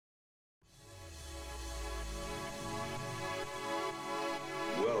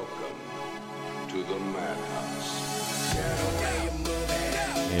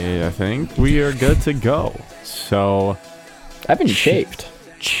I think we are good to go. So, I've been shaved.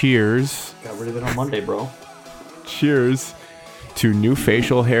 Cheers. Got rid of it on Monday, bro. Cheers to new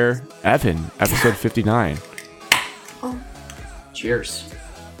facial hair, Evan, episode 59. Cheers.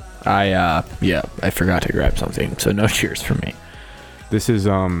 I forgot to grab something, so no cheers for me. This is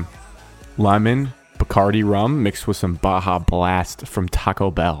lemon Bacardi rum mixed with some Baja Blast from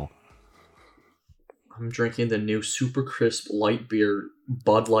Taco Bell. I'm drinking the new Super Crisp light beer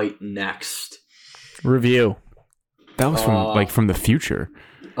Bud Light Next. Review. That was from the future.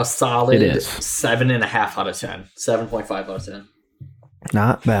 A solid It is. 7.5 out of 10. 7.5 out of 10.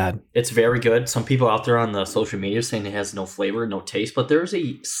 Not bad. It's very good. Some people out there on the social media saying it has no flavor, no taste, but there's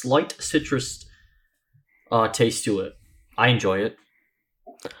a slight citrus taste to it. I enjoy it.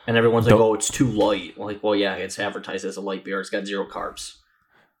 And everyone's like, oh, it's too light. Like, well, yeah, it's advertised as a light beer. It's got 0 carbs.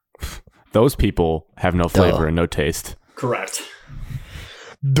 Those people have no flavor and no taste. Correct.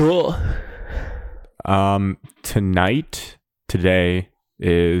 Duh. Today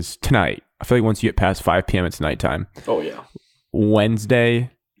is tonight. I feel like once you get past 5 p.m., it's nighttime. Oh, yeah. Wednesday,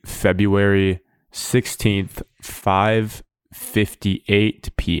 February 16th,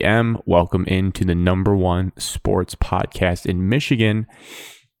 5:58 p.m. Welcome into the #1 sports podcast in Michigan.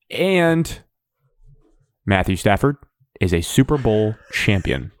 And Matthew Stafford is a Super Bowl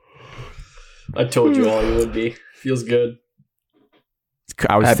champion. I told you all you would be. Feels good.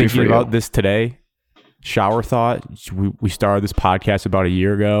 I was Happy thinking for about you. this today. Shower thought. We started this podcast about a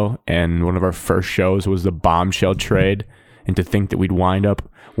year ago, and one of our first shows was the bombshell trade. And to think that we'd wind up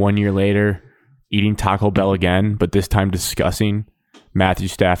 1 year later eating Taco Bell again, but this time discussing Matthew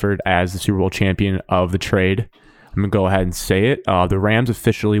Stafford as the Super Bowl champion of the trade. I'm going to go ahead and say it. The Rams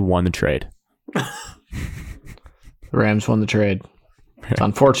officially won the trade. The Rams won the trade. It's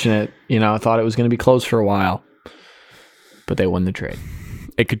unfortunate. I thought it was going to be close for a while, but they won the trade.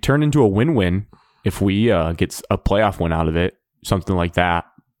 It could turn into a win-win if we get a playoff win out of it, something like that.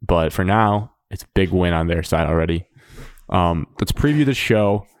 But for now, it's a big win on their side already. Let's preview the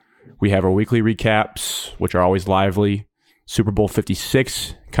show. We have our weekly recaps, which are always lively. Super Bowl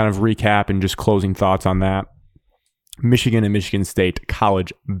 56 kind of recap and just closing thoughts on that. Michigan and Michigan State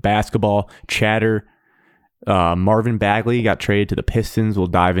college basketball chatter. Marvin Bagley got traded to the Pistons. We'll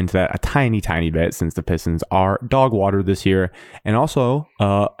dive into that a tiny bit since the Pistons are dog water this year. And also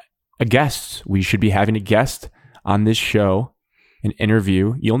a guest. We should be having a guest on this show, an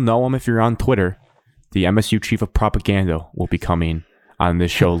interview. You'll know him if you're on Twitter. The MSU chief of propaganda will be coming on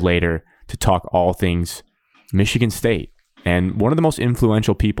this show later to talk all things Michigan State and one of the most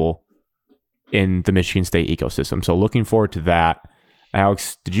influential people in the Michigan State ecosystem. So looking forward to that.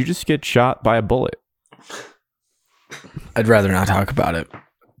 Alex, did you just get shot by a bullet? I'd rather not talk about it.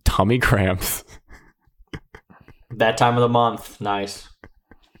 Tummy cramps. That time of the month. Nice.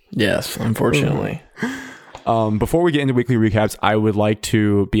 Yes, unfortunately. Before we get into weekly recaps, I would like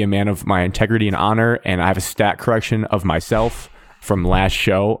to be a man of my integrity and honor, and I have a stat correction of myself from last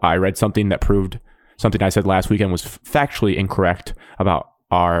show. I read something that proved something I said last weekend was factually incorrect about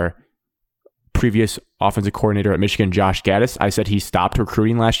our previous offensive coordinator at Michigan, Josh Gaddis. I said he stopped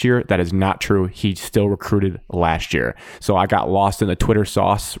recruiting last year. That is not true. He still recruited last year. So I got lost in the Twitter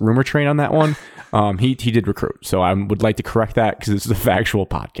sauce rumor train on that one. He did recruit. So I would like to correct that because this is a factual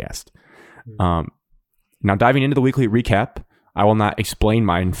podcast. Now, diving into the weekly recap, I will not explain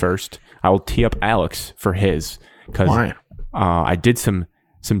mine first. I will tee up Alex for his because I did some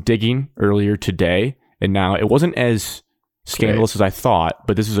digging earlier today, and now it wasn't as scandalous as I thought,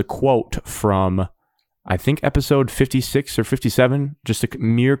 but this is a quote from, I think, episode 56 or 57, just a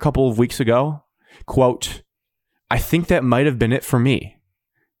mere couple of weeks ago. Quote, "I think that might have been it for me.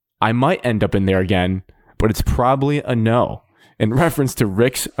 I might end up in there again, but it's probably a no." In reference to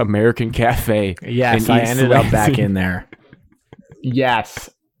Rick's American Cafe. Yes, I ended up back in there.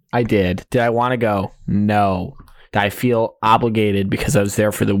 Yes, I did. Did I want to go? No. Did I feel obligated because I was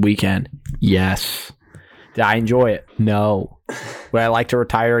there for the weekend? Yes. Did I enjoy it? No. Would I like to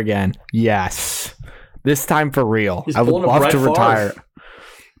retire again? Yes. This time for real. He's I would pulling a love Brett to retire. Favre.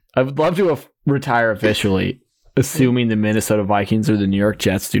 I would love to retire officially, assuming the Minnesota Vikings or the New York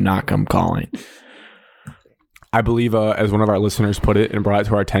Jets do not come calling. I believe, as one of our listeners put it and brought it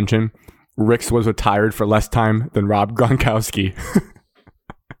to our attention, Rick's was retired for less time than Rob Gronkowski.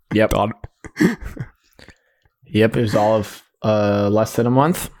 Yep. Yep, it was all of less than a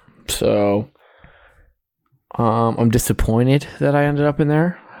month. So I'm disappointed that I ended up in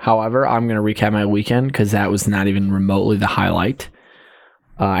there. However, I'm going to recap my weekend because that was not even remotely the highlight.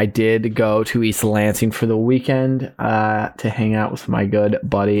 I did go to East Lansing for the weekend to hang out with my good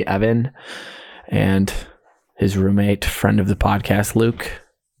buddy Evan and his roommate, friend of the podcast, Luke.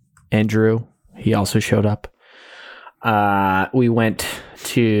 Andrew, he also showed up. We went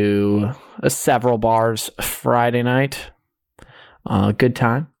to several bars Friday night. Good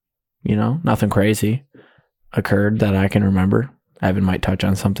time. Nothing crazy occurred that I can remember. Evan might touch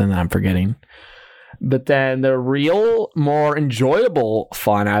on something that I'm forgetting. But then the real, more enjoyable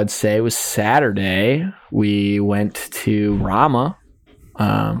fun, I would say, was Saturday. We went to Rama.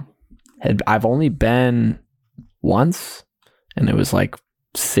 I've only been once, and it was like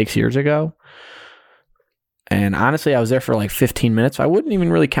 6 years ago. And honestly, I was there for like 15 minutes. So I wouldn't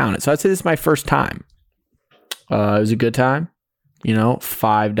even really count it. So I'd say this is my first time. It was a good time.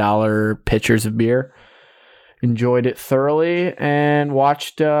 $5 pitchers of beer. Enjoyed it thoroughly and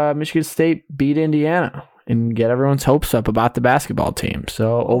watched Michigan State beat Indiana and get everyone's hopes up about the basketball team.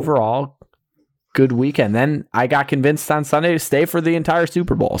 So overall, good weekend. Then I got convinced on Sunday to stay for the entire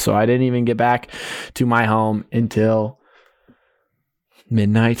Super Bowl. So I didn't even get back to my home until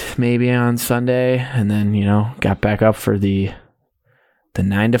midnight maybe on Sunday. And then, got back up for the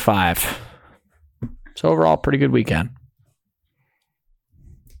 9 to 5. So overall, pretty good weekend.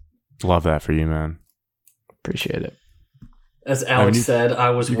 Love that for you, man. Appreciate it. As Alex said, I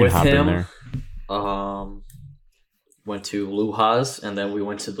was with him. Went to Luha's, and then we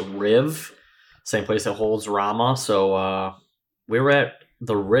went to the Riv, same place that holds Rama. So we were at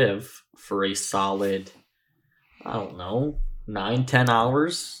the Riv for a solid, 9-10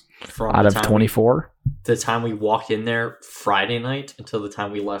 hours from out of 24. The time we walked in there Friday night until the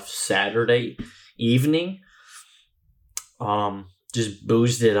time we left Saturday evening. Just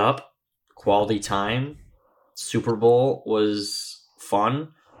boozed it up. Quality time. Super Bowl was fun.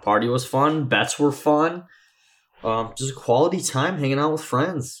 Party was fun. Bets were fun. Just quality time hanging out with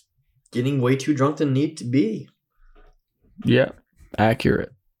friends. Getting way too drunk than need to be. Yeah,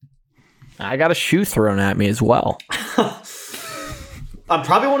 accurate. I got a shoe thrown at me as well.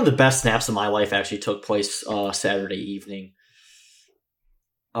 Probably one of the best snaps of my life actually took place Saturday evening.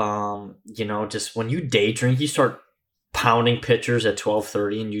 Just when you day drink, you start pounding pitchers at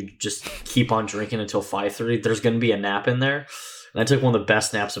 12:30 and you just keep on drinking until 5:30. There's going to be a nap in there. And I took one of the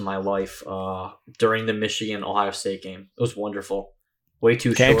best naps of my life during the Michigan-Ohio State game. It was wonderful. Way too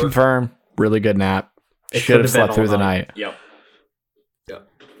short. Can't confirm. Really good nap. Should have slept through the night. Yep.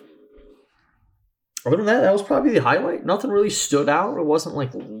 Other than that was probably the highlight. Nothing really stood out. It wasn't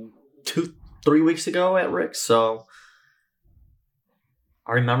like 2-3 weeks ago at Rick's, so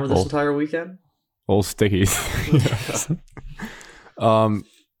I remember this entire weekend. Old stickies.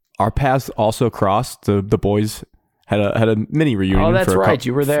 Our paths also crossed. The boys had a mini reunion. Oh, that's right.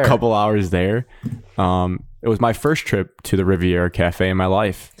 You were there. A couple hours there. It was my first trip to the Riviera Cafe in my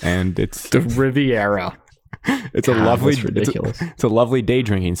life, and it's the Riviera. It's a lovely, it's a lovely day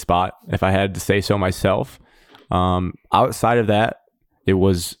drinking spot, if I had to say so myself. Outside of that, it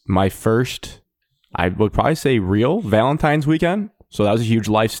was my first, I would probably say, real Valentine's weekend. So that was a huge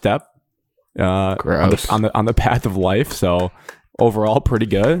life step on the path of life. So overall, pretty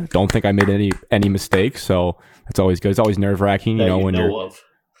good. Don't think I made any mistakes. So that's always good. It's always nerve wracking,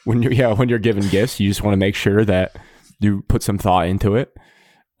 when you're given gifts. You just want to make sure that you put some thought into it.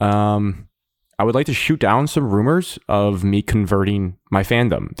 I would like to shoot down some rumors of me converting my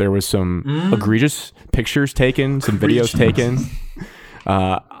fandom. There was some egregious pictures taken, some videos taken.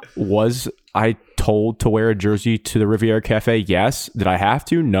 Was I told to wear a jersey to the Riviera Cafe? Yes. Did I have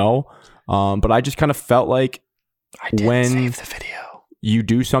to? No. But I just kind of felt like when save the video. You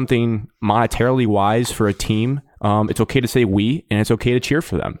do something monetarily wise for a team, it's okay to say we, and it's okay to cheer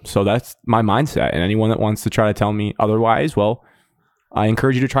for them. So that's my mindset. And anyone that wants to try to tell me otherwise, well, I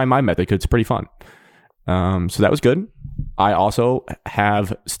encourage you to try my method because it's pretty fun. So that was good. I also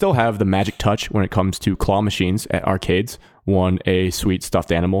still have the magic touch when it comes to claw machines at arcades. Won a sweet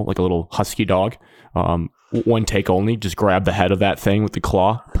stuffed animal, like a little husky dog. One take only. Just grab the head of that thing with the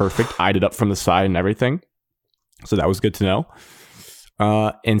claw. Perfect. Eyed it up from the side and everything. So that was good to know.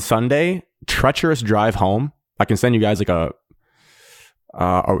 And Sunday, treacherous drive home. I can send you guys like a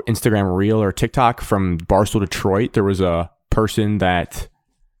Instagram reel or TikTok from Barstool Detroit. There was a person that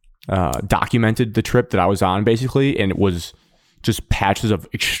documented the trip that I was on, basically, and it was just patches of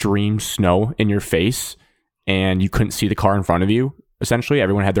extreme snow in your face, and you couldn't see the car in front of you. Essentially,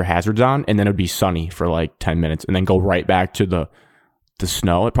 everyone had their hazards on, and then it would be sunny for like 10 minutes, and then go right back to the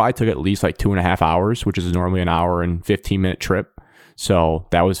snow. It probably took at least like 2.5 hours, which is normally an hour and 15-minute trip. So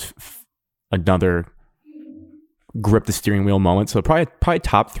that was another grip the steering wheel moment. So probably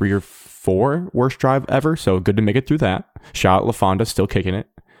top 3 or 4 worst drive ever. So good to make it through that. Shout out LaFonda, still kicking it.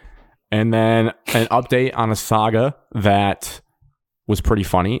 And then an update on a saga that was pretty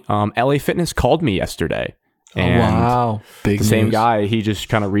funny. LA Fitness called me yesterday And wow. Big the same news. guy, he just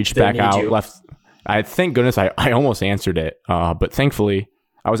kind of reached They back need out, you. left. Thank goodness I almost answered it. But thankfully,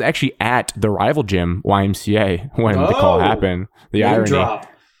 I was actually at the rival gym, YMCA, when the call happened. The Name irony. drop.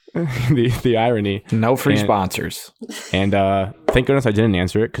 the irony. No free And- sponsors. And thank goodness I didn't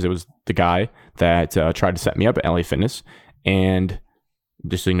answer it because it was the guy that tried to set me up at LA Fitness and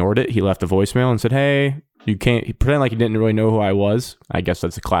just ignored it. He left a voicemail and said, "Hey, you can't," he pretended like he didn't really know who I was. I guess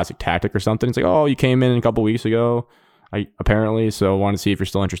that's a classic tactic or something. It's like, "Oh, you came in a couple weeks ago, so wanted to see if you're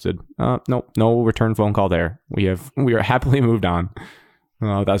still interested." No return phone call there. We are happily moved on.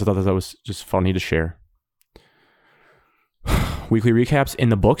 I thought that was just funny to share. Weekly recaps in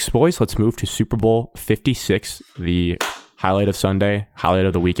the books, boys. Let's move to Super Bowl 56, the highlight of Sunday, highlight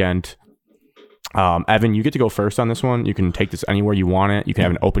of the weekend. Evan, you get to go first on this one. You can take this anywhere you want it. You can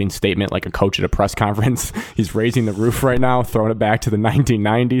have an opening statement like a coach at a press conference. He's raising the roof right now, throwing it back to the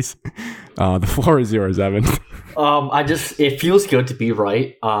 1990s. The floor is yours, Evan. It feels good to be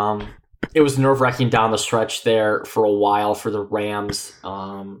right. It was nerve-wracking down the stretch there for a while for the Rams.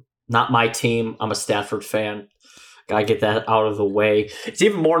 Not my team. I'm a Stafford fan. Gotta get that out of the way. It's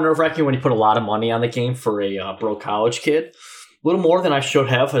even more nerve-wracking when you put a lot of money on the game for a broke college kid. A little more than I should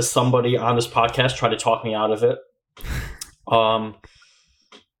have, as somebody on this podcast tried to talk me out of it.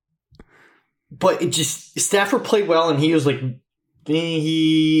 But Stafford played well, and he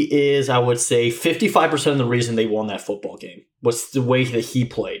is, I would say, 55% of the reason they won that football game was the way that he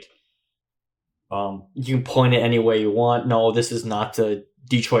played. You can point it any way you want. No, this is not the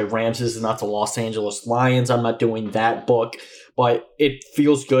Detroit Rams. This is not the Los Angeles Lions. I'm not doing that book. But it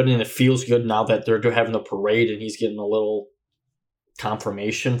feels good, and it feels good now that they're having the parade, and he's getting a little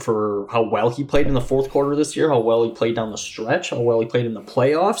confirmation for how well he played in the fourth quarter this year, how well he played down the stretch, how well he played in the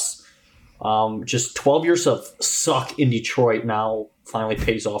playoffs. Just 12 years of suck in Detroit now finally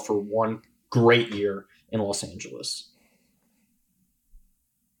pays off for one great year in Los Angeles.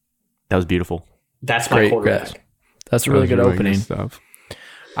 That was beautiful. That's my Great, quarterback. guys. That's a really good opening. Stuff.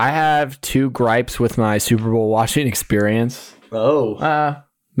 I have two gripes with my Super Bowl watching experience. Oh.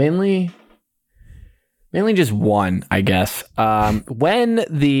 Mainly just one, I guess. When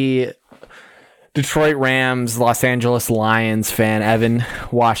the Detroit Rams, Los Angeles Lions fan, Evan,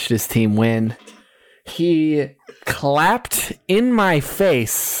 watched his team win, he clapped in my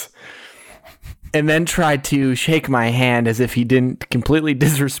face and then tried to shake my hand as if he didn't completely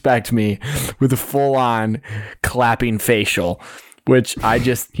disrespect me with a full-on clapping facial. Which I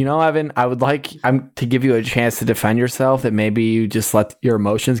just, Evan, I would like to give you a chance to defend yourself, that maybe you just let your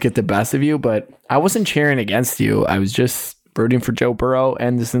emotions get the best of you, but I wasn't cheering against you. I was just rooting for Joe Burrow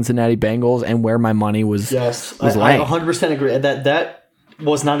and the Cincinnati Bengals and where my money was. Yes, was I laying. 100% agree. That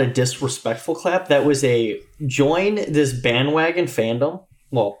was not a disrespectful clap. That was a join this bandwagon fandom.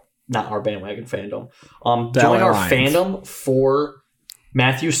 Well, not our bandwagon fandom. Join our Lions. fandom for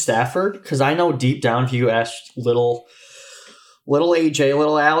Matthew Stafford, because I know deep down if you asked little AJ,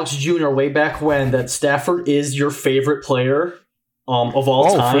 little Alex Jr. way back when, that Stafford is your favorite player of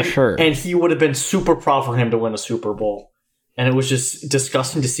all time. For sure. And he would have been super proud for him to win a Super Bowl. And it was just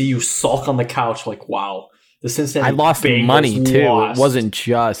disgusting to see you sulk on the couch like, wow, the Cincinnati I lost Bengals money too. lost. It wasn't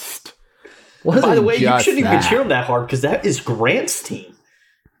just. By the way, you just shouldn't even that. cheer him that hard because that is Grant's team.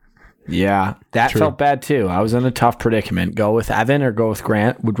 Yeah, that True. felt bad too. I was in a tough predicament. Go with Evan or go with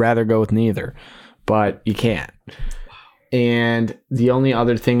Grant. Would rather go with neither, but you can't. And the only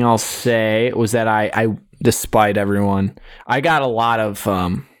other thing I'll say was that I despite everyone, I got a lot of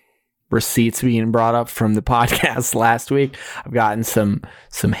receipts being brought up from the podcast last week. I've gotten some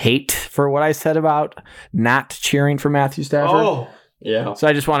hate for what I said about not cheering for Matthew Stafford. Oh, yeah. So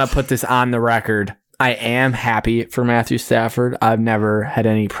I just want to put this on the record. I am happy for Matthew Stafford. I've never had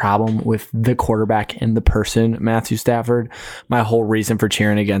any problem with the quarterback and the person, Matthew Stafford. My whole reason for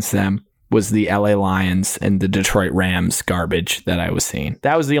cheering against them was the LA Lions and the Detroit Rams garbage that I was seeing.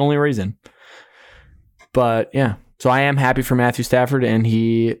 That was the only reason. But yeah, so I am happy for Matthew Stafford, and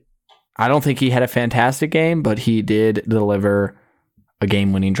I don't think he had a fantastic game, but he did deliver a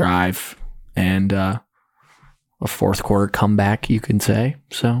game-winning drive and a fourth quarter comeback, you can say.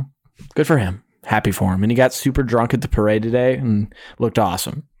 So good for him. Happy for him. And he got super drunk at the parade today and looked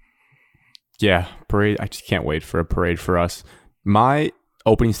awesome. Yeah, parade. I just can't wait for a parade for us. My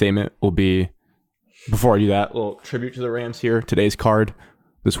opening statement will be, before I do that, a little tribute to the Rams here. Today's card,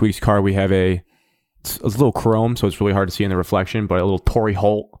 this week's card, we have it's a little chrome, so it's really hard to see in the reflection, but a little Torrey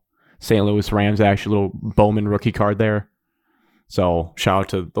Holt, St. Louis Rams, actually, a little Bowman rookie card there. So shout out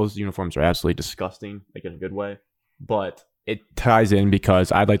to those uniforms, are absolutely disgusting, like in a good way. But it ties in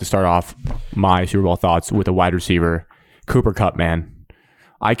because I'd like to start off my Super Bowl thoughts with a wide receiver, Cooper Kupp, man.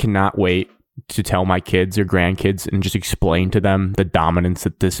 I cannot wait to tell my kids or grandkids and just explain to them the dominance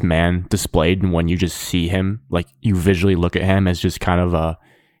that this man displayed. And when you just see him, like you visually look at him as just kind of a,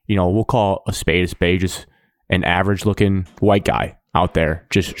 we'll call a spade, just an average looking white guy out there,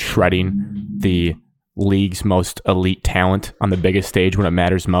 just shredding the league's most elite talent on the biggest stage when it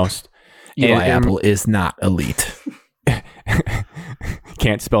matters most. Eli Apple is not elite.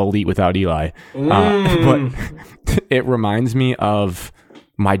 Can't spell elite without Eli. But it reminds me of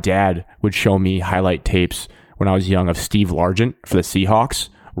my dad would show me highlight tapes when I was young of Steve Largent for the Seahawks.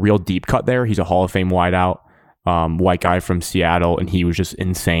 Real deep cut there. He's a Hall of Fame wideout, white guy from Seattle, and he was just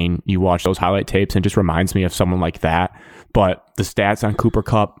insane. You watch those highlight tapes and it just reminds me of someone like that. But the stats on Cooper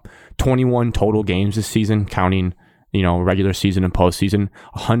Kupp, 21 total games this season, counting regular season and postseason,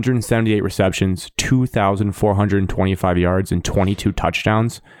 178 receptions, 2,425 yards, and 22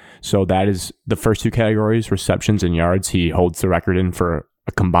 touchdowns. So that is the first two categories, receptions and yards. He holds the record in for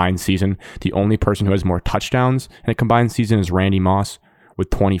a combined season. The only person who has more touchdowns in a combined season is Randy Moss with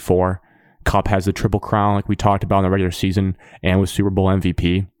 24. Kupp has the triple crown, like we talked about in the regular season, and was Super Bowl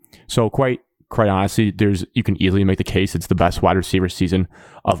MVP. So quite honestly, you can easily make the case it's the best wide receiver season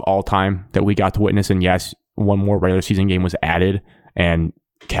of all time that we got to witness. And yes, one more regular season game was added, and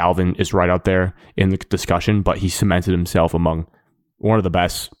Calvin is right out there in the discussion, but he cemented himself among one of the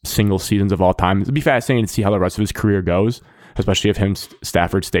best single seasons of all time. It'd be fascinating to see how the rest of his career goes, especially if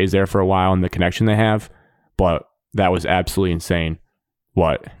Stafford stays there for a while and the connection they have. But that was absolutely insane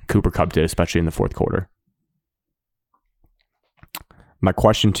what Cooper Kupp did, especially in the fourth quarter. My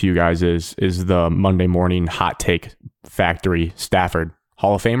question to you guys is the Monday morning hot take factory Stafford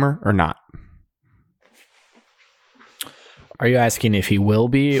Hall of Famer or not? Are you asking if he will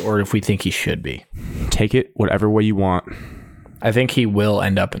be or if we think he should be? Take it whatever way you want. I think he will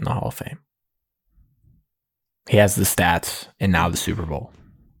end up in the Hall of Fame. He has the stats and now the Super Bowl.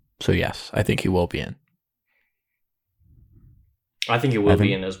 So yes, I think he will be in. I think he will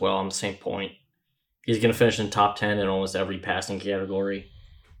be in as well on the same point. He's going to finish in top 10 in almost every passing category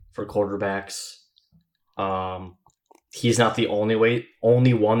for quarterbacks. He's not the only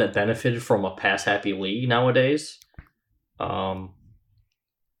one that benefited from a pass-happy league nowadays. So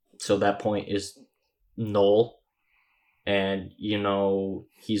that point is null. And,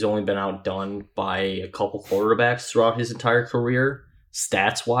 he's only been outdone by a couple quarterbacks throughout his entire career,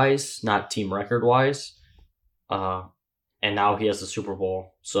 stats-wise, not team record-wise. And now he has the Super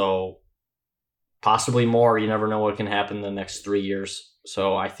Bowl. So possibly more. You never know what can happen in the next 3 years.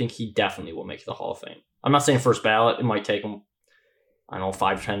 So I think he definitely will make the Hall of Fame. I'm not saying first ballot. It might take him,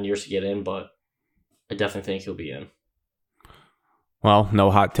 5 to 10 years to get in, but I definitely think he'll be in. Well, no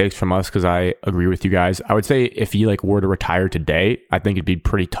hot takes from us because I agree with you guys. I would say if he were to retire today, I think it'd be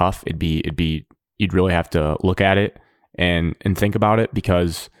pretty tough. You'd really have to look at it and think about it,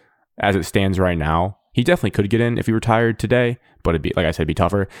 because as it stands right now, he definitely could get in if he retired today, but it'd be, like I said, it'd be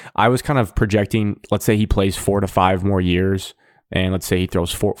tougher. I was kind of projecting, let's say he plays 4 to 5 more years, and let's say he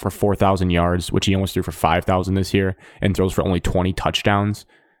throws for 4,000 yards, which he almost threw for 5,000 this year, and throws for only 20 touchdowns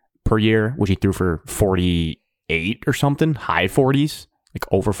per year, which he threw for 48 or something, high 40s,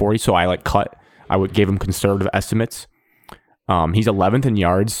 over 40. So I would give him conservative estimates. He's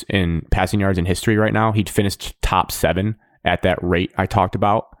 11th in passing yards in history right now. He'd finished top 7 at that rate I talked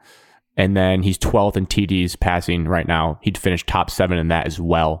about. And then he's 12th in TDs passing right now. He'd finish top 7 in that as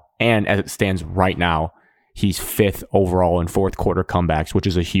well. And as it stands right now, he's 5th overall in fourth quarter comebacks, which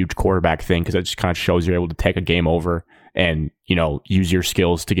is a huge quarterback thing because it just kind of shows you're able to take a game over and, use your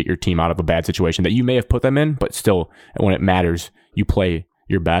skills to get your team out of a bad situation that you may have put them in, but still, when it matters, you play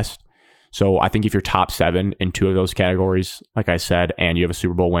your best. So I think if you're top 7 in 2 of those categories, like I said, and you have a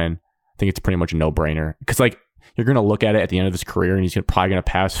Super Bowl win, I think it's pretty much a no-brainer. Because you're going to look at it at the end of his career and he's probably going to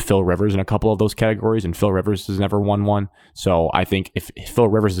pass Phil Rivers in a couple of those categories, and Phil Rivers has never won one. So I think if Phil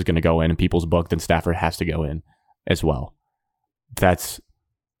Rivers is going to go in people's book, then Stafford has to go in as well. That's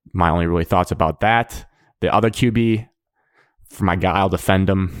my only really thoughts about that. The other QB, for my guy, I'll defend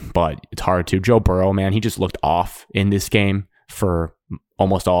him, but it's hard to. Joe Burrow, man, he just looked off in this game for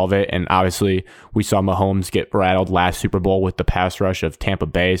almost all of it. And obviously we saw Mahomes get rattled last Super Bowl with the pass rush of Tampa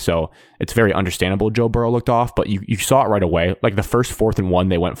Bay. So it's very understandable Joe Burrow looked off, but you saw it right away. The first 4th and 1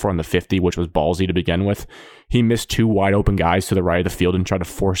 they went for on the 50, which was ballsy to begin with. He missed 2 wide open guys to the right of the field and tried to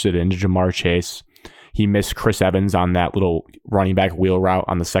force it into Jamar Chase. He missed Chris Evans on that little running back wheel route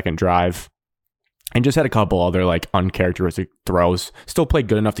on the second drive. And just had a couple other uncharacteristic throws. Still played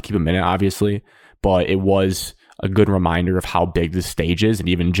good enough to keep him in it, obviously, but it was a good reminder of how big the stage is, and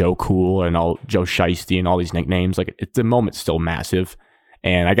even Joe Cool and Joe Shiesty and all these nicknames. The moment's still massive.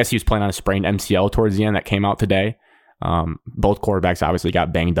 And I guess he was playing on a sprained MCL towards the end that came out today. Both quarterbacks obviously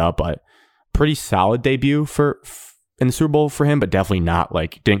got banged up, but pretty solid debut in the Super Bowl for him, but definitely not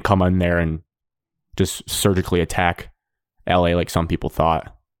like didn't come in there and just surgically attack LA like some people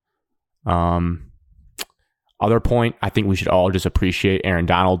thought. Other point, I think we should all just appreciate Aaron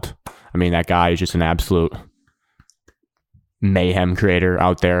Donald. I mean, that guy is just an absolute mayhem creator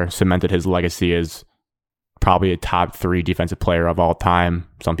out there. Cemented his legacy as probably a top 3 defensive player of all time.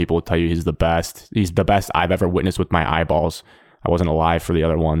 Some people would tell you he's the best. He's the best I've ever witnessed with my eyeballs. I wasn't alive for the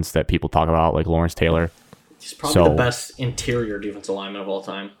other ones that people talk about, like Lawrence Taylor. He's probably the best interior defensive lineman of all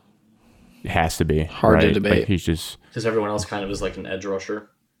time. It has to be. Hard to debate. Like he's just... Because everyone else kind of is like an edge rusher.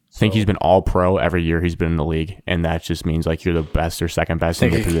 I think he's been all pro every year he's been in the league, and that just means like you're the best or second best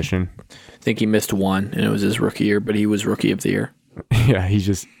in your position. I think he missed one, and it was his rookie year, but he was rookie of the year. Yeah, he's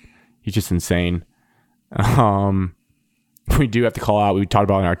just insane. We do have to call out, we talked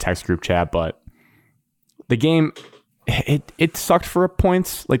about it in our text group chat, but the game, it sucked for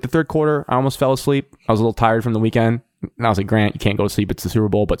points. Like the third quarter, I almost fell asleep. I was a little tired from the weekend. And I was like, Grant, you can't go to sleep. It's the Super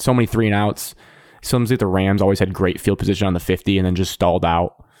Bowl, but so many 3-and-outs. Sometimes like the Rams always had great field position on the 50 and then just stalled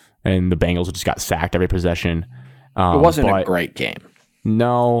out. And the Bengals just got sacked every possession. It wasn't a great game.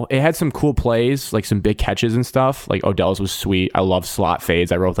 No, it had some cool plays, like some big catches and stuff. Like Odell's was sweet. I love slot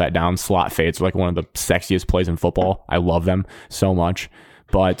fades. I wrote that down. Slot fades are like one of the sexiest plays in football. I love them so much.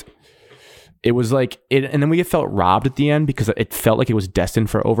 But it was like it, and then we felt robbed at the end because it felt like it was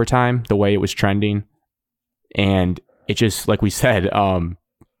destined for overtime, the way it was trending. And it just, like we said,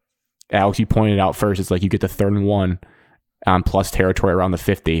 Alex, you pointed out first, it's like you get the 3rd and 1 on plus territory around the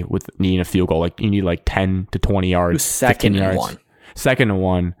 50 with needing a field goal. Like you need like 10 to 20 yards. Second and 1. Second and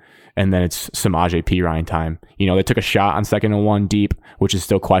 1, and then it's Samaje Perine time. You know, they took a shot on 2nd and 1 deep, which is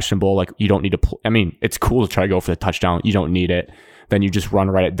still questionable. Like you don't need to. I mean, it's cool to try to go for the touchdown. You don't need it. Then you just run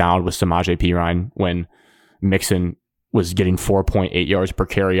right it down with Samaje Perine when Mixon was getting 4.8 yards per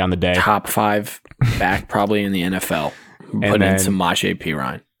carry on the day. Top 5 back probably in the NFL. Put in Samaje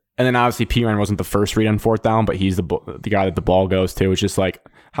Perine. And then obviously Perine wasn't the first read on 4th down, but he's the guy that the ball goes to. It's just like,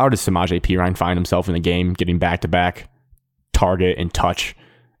 how does Samaje Perine find himself in the game getting back-to-back target and touch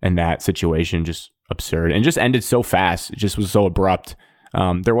in that situation? Just absurd. And just ended so fast. It just was so abrupt.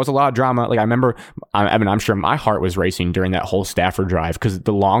 There was a lot of drama. Like I remember, I'm sure my heart was racing during that whole Stafford drive because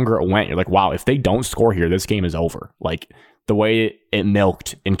the longer it went, you're like, wow, if they don't score here, this game is over. Like the way it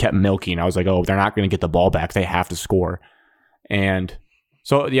milked and kept milking, I was like, oh, they're not going to get the ball back. They have to score. And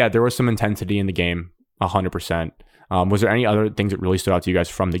so, yeah, there was some intensity in the game, 100%. Was there any other things that really stood out to you guys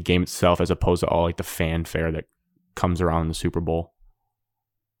from the game itself as opposed to all like the fanfare that comes around in the Super Bowl?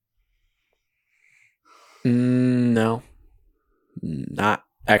 No. Not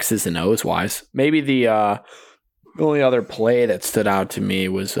X's and O's wise. Maybe the only other play that stood out to me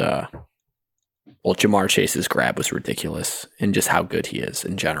was Jamar Chase's grab was ridiculous, and just how good he is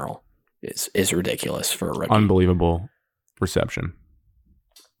in general is ridiculous for a rookie. Unbelievable reception.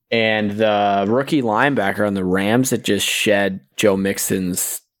 And the rookie linebacker on the Rams that just shed Joe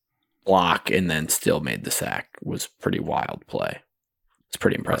Mixon's block and then still made the sack was pretty wild play. It's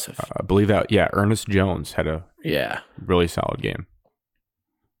pretty impressive. I believe that, yeah, Ernest Jones had a really solid game.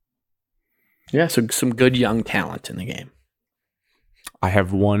 Yeah, so some good young talent in the game. I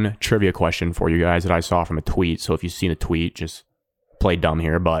have one trivia question for you guys that I saw from a tweet. So if you've seen a tweet, just play dumb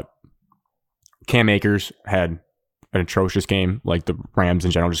here. But Cam Akers had an atrocious game. Like the Rams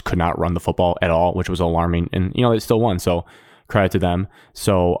in general just could not run the football at all, which was alarming. And, you know, they still won. So credit to them.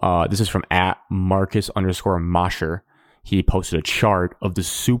 So this is from @Marcus_Mosher. He posted a chart of the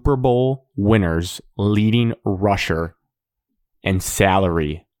Super Bowl winners leading rusher and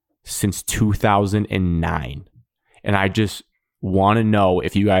salary since 2009. And I just want to know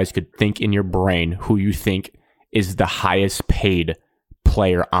if you guys could think in your brain who you think is the highest paid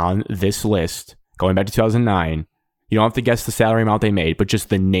player on this list going back to 2009. You don't have to guess the salary amount they made, but just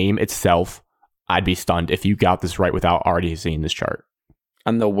the name itself. I'd be stunned if you got this right without already seeing this chart.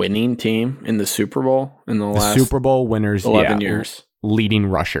 On the winning team in the Super Bowl in the last Super Bowl winners 11 years. Leading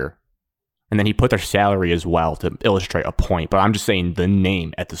rusher. And then he put their salary as well to illustrate a point. But I'm just saying the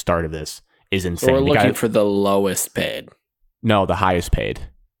name at the start of this is insane. So we're looking for the lowest paid. No, the highest paid.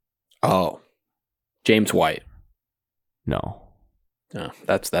 Oh. James White. No. No,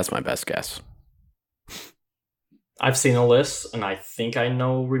 that's my best guess. I've seen a list, and I think I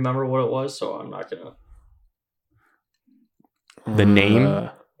remember what it was, so I'm not going to. The name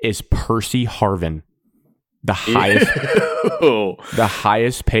is Percy Harvin, the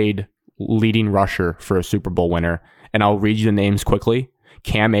highest paid leading rusher for a Super Bowl winner. And I'll read you the names quickly.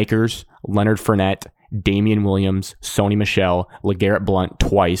 Cam Akers, Leonard Fournette, Damian Williams, Sony Michel, LeGarrette Blount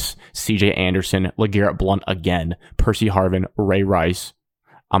twice, CJ Anderson, LeGarrette Blount again, Percy Harvin, Ray Rice,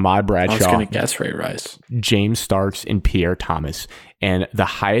 Ahmad I was Bradshaw, going to guess Ray Rice. James Starks, and Pierre Thomas. And the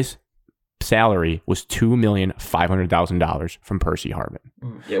highest salary was $2,500,000 from Percy Harvin.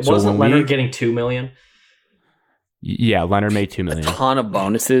 Yeah, So wasn't when Leonard we- getting $2 million? Yeah, Leonard made $2 A million. ton of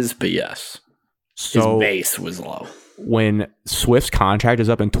bonuses, but yes, his So base was low. when Swift's contract is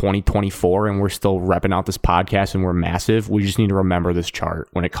up in 2024 and we're still repping out this podcast and we're massive, we just need to remember this chart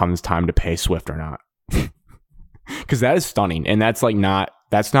when it comes time to pay Swift or not. Because that is stunning, and that's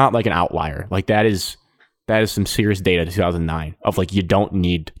not like an outlier. Like that is some serious data. 2009 of like you don't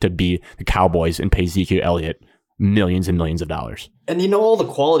need to be the Cowboys and pay Zeke Elliott millions and millions of dollars. And all the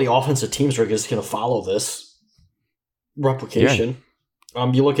quality offensive teams are just going to follow this replication.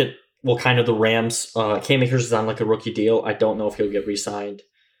 You look at kind of the Rams. Cam Akers is on like a rookie deal. I don't know if he'll get re-signed.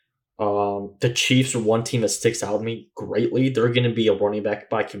 The Chiefs are one team that sticks out to me greatly. They're going to be a running back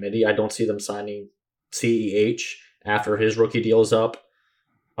by committee. I don't see them signing CEH after his rookie deal is up.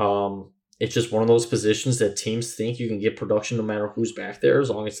 It's just one of those positions that teams think you can get production no matter who's back there as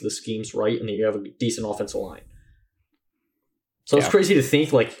long as the scheme's right and you have a decent offensive line. So it's crazy to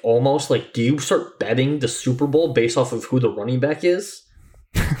think, like, almost like, do you start betting the Super Bowl based off of who the running back is?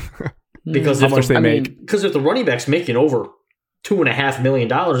 Because if the running back's making over $2.5 million,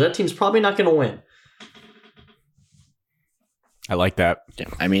 that team's probably not going to win. I like that.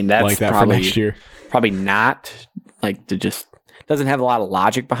 I mean, that's like that probably for next year. Probably not like to just doesn't have a lot of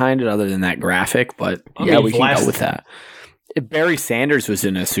logic behind it other than that graphic, but we can go with that. If Barry Sanders was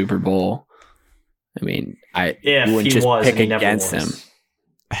in a Super Bowl, I mean, you wouldn't just pick against him.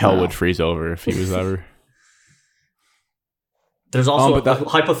 Hell would freeze over if he was ever. There's also a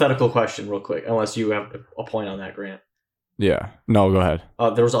hypothetical question, real quick, unless you have a point on that, Grant. Yeah. No, go ahead.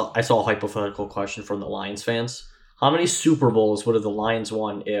 I saw a hypothetical question from the Lions fans. How many Super Bowls would have the Lions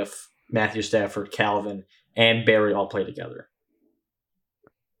won if Matthew Stafford, Calvin, and Barry all played together?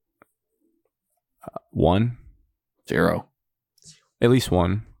 1. 0. At least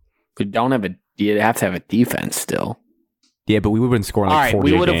 1. We don't have you have to have a defense still. Yeah, but we would have been scoring like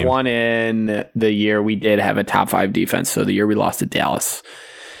 40 we would have won in the year we did have a top 5 defense. So the year we lost to Dallas.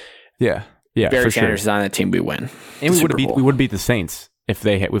 Yeah. Barry for Sanders is on that team, we win. And we would beat the Saints if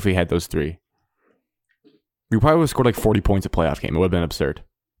we had those 3. We probably would have scored like 40 points a playoff game. It would have been absurd.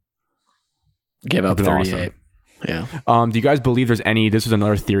 Give up 38. Awesome. Yeah. Do you guys believe there's any? This is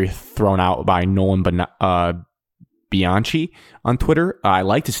another theory thrown out by Nolan Bianchi on Twitter. I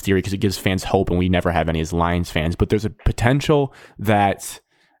like this theory because it gives fans hope, and we never have any as Lions fans. But there's a potential that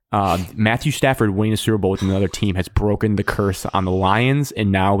Matthew Stafford winning a Super Bowl with another team has broken the curse on the Lions,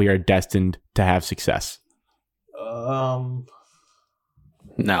 and now we are destined to have success. No.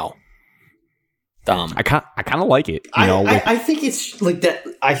 Dumb. I kind of like it. I think it's like that.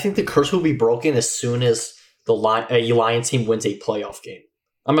 I think the curse will be broken as soon as the Lions team wins a playoff game.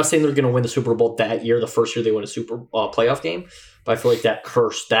 I'm not saying they're going to win the Super Bowl that year, the first year they win a playoff game, but I feel like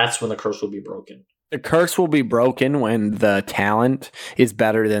that's when the curse will be broken. The curse will be broken when the talent is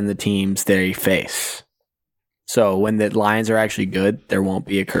better than the teams they face. So when the Lions are actually good, there won't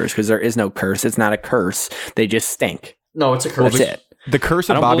be a curse because there is no curse. It's not a curse. They just stink. No, it's a curse. That's it. The curse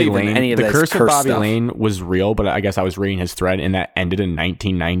of Bobby Lane. The curse of Bobby Lane was real, but I guess I was reading his thread, and that ended in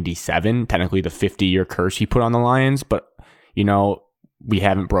 1997. Technically, the 50-year curse he put on the Lions, but we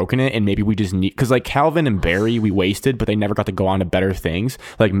haven't broken it, and maybe we just need because like Calvin and Barry, we wasted, but they never got to go on to better things.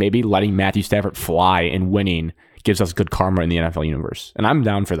 Like maybe letting Matthew Stafford fly and winning gives us good karma in the NFL universe, and I'm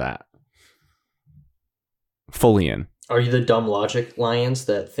down for that. Fully in. Are you the dumb logic Lions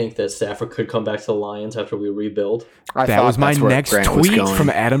that think that Stafford could come back to the Lions after we rebuild? That was my next tweet from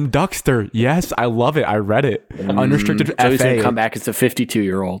Adam Duxter. Yes, I love it. I read it. Unrestricted so FA. He's going to come back as a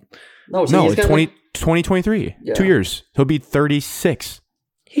 52-year-old. No, it's 2023. Yeah. 2 years. He'll be 36.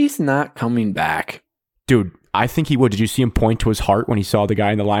 He's not coming back. Dude, I think he would. Did you see him point to his heart when he saw the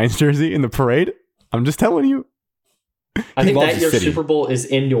guy in the Lions jersey in the parade? I'm just telling you. I think that year's Super Bowl is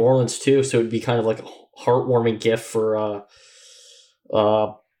in New Orleans too, so it'd be kind of like a heartwarming gift for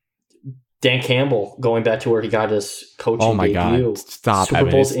Dan Campbell going back to where he got his coaching debut. God. Stop,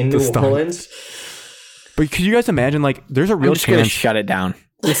 Super Bowl's in New Orleans. But could you guys imagine, like, there's a real chance... I'm just going to shut it down.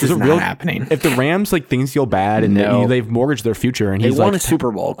 This is not happening. If the Rams, like, things go bad and they've mortgaged their future and they won a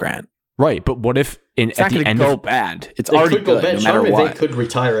Super Bowl, Grant. Right, but what if it's not going to go bad? It's already good, no matter what. They could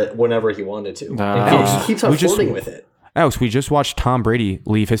retire it whenever he wanted to. He keeps on flirting with it. Alex, we just watched Tom Brady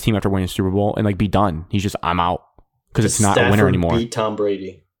leave his team after winning a Super Bowl and like be done. He's just, I'm out because it's not a winner anymore. Beat Tom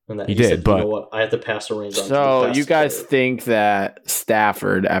Brady. He did, said, but you know what? I have to pass the reins on. So you guys think that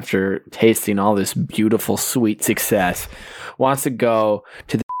Stafford, after tasting all this beautiful, sweet success, wants to go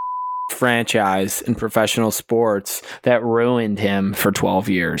to the franchise in professional sports that ruined him for 12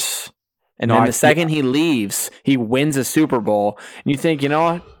 years. And No, then I- the second he leaves, he wins a Super Bowl. And you think, you know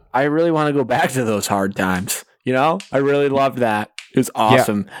what? I really want to go back to those hard times. You know? I really loved that. It was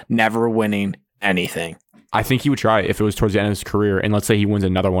awesome. Never winning anything. I think he would try if it was towards the end of his career. And let's say he wins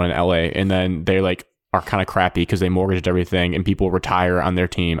another one in LA and then they like are kind of crappy because they mortgaged everything and people retire on their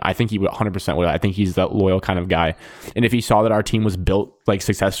team. I think he would 100% would. I think he's that loyal kind of guy. And if he saw that our team was built like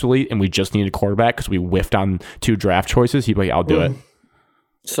successfully and we just needed a quarterback because we whiffed on 2 draft choices, he'd be like, I'll do it.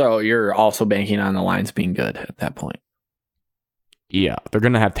 So you're also banking on the Lions being good at that point. Yeah, they're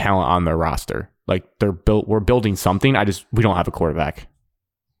going to have talent on their roster. Like we're building something. We don't have a quarterback.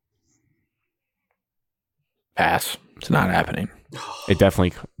 Pass. It's not happening. It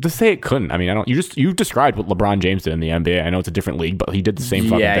definitely, just say it couldn't. I mean, you described what LeBron James did in the NBA. I know it's a different league, but he did the same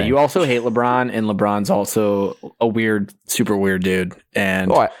fucking thing. Yeah, you also hate LeBron, and LeBron's also a weird, super weird dude.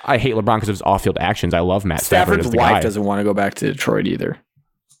 And I hate LeBron because of his off-field actions. I love Matt Stafford Stafford's as the wife guy. doesn't want to go back to Detroit either.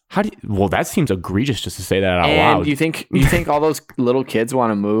 Well, that seems egregious just to say that out And loud. you think all those little kids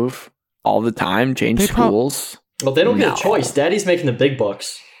want to move all the time, change They schools? Well, they don't get No. a choice. Daddy's making the big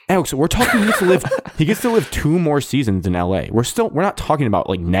bucks. Alex, we're talking he gets to live 2 more seasons in LA. We're not talking about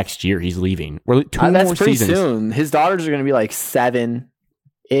like next year he's leaving. We're 2 more That's pretty seasons. soon. His daughters are going to be like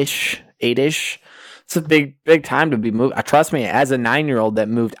 7-ish, 8-ish. It's a big time to be moved. Trust me, as a 9-year-old that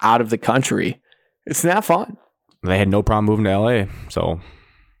moved out of the country, it's not fun. They had no problem moving to LA. So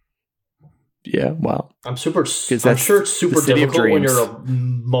Yeah, well, I'm that's sure it's super the city of difficult when dreams. you're a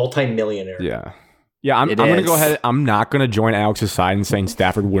multi-millionaire. yeah, I'm going to go is. ahead. I'm not going to join Alex's side in saying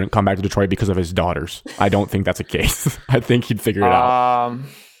Stafford wouldn't come back to Detroit because of his daughters. I don't think that's the case. I think he'd figure it out.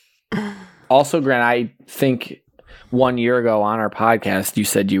 Also, Grant, I think 1 year ago on our podcast, you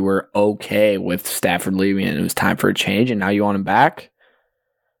said you were okay with Stafford leaving and it was time for a change, and now you want him back?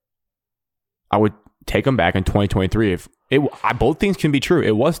 I would take him back in 2023 if both things can be true.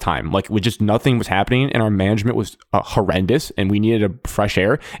 It was time. Like, nothing was happening and our management was horrendous and we needed a fresh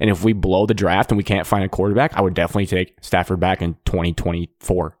air. And if we blow the draft and we can't find a quarterback, I would definitely take Stafford back in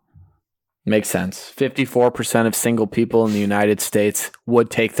 2024. Makes sense. 54% of single people in the United States would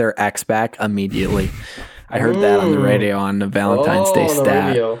take their ex back immediately. I heard that on the radio on the Valentine's Day on the stat.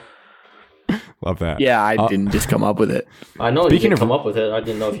 radio. Love that. Yeah, I didn't just come up with it. I know you Speaking didn't of- come up with it. I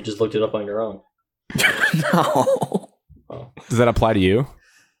didn't know if you just looked it up on your own. No. Does that apply to you?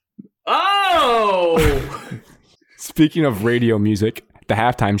 Oh! Speaking of radio music, the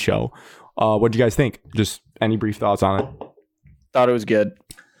halftime show, what do you guys think? Just any brief thoughts on it? Thought it was good.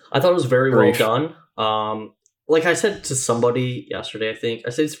 I thought it was very Brief. well done. Like I said to somebody yesterday, I think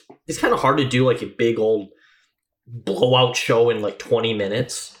I said it's kind of hard to do like a big old blowout show in like 20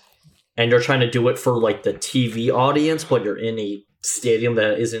 minutes, and you're trying to do it for like the TV audience, but you're in a stadium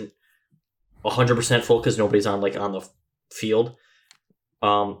that isn't 100% full because nobody's on the field.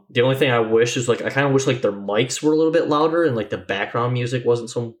 The only thing I wish is like I kind of wish like their mics were a little bit louder and like the background music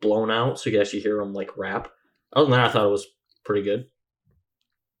wasn't so blown out, so you could actually hear them like rap. Other than that, I thought it was pretty good.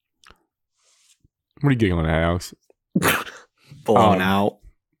 What are you giggling at, Alex? Blown out.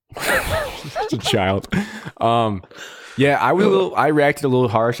 Such a child. Yeah, I reacted a little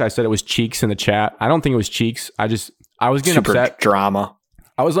harsh. I said it was Cheeks in the chat. I don't think it was Cheeks. I was getting Super upset. drama.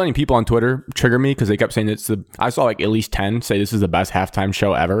 I was letting people on Twitter trigger me because they kept saying I saw like at least 10 say this is the best halftime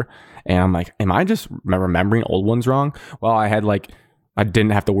show ever. And I'm like, am I just remembering old ones wrong? Well, I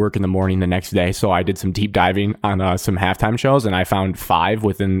didn't have to work in the morning the next day. So I did some deep diving on some halftime shows and I found 5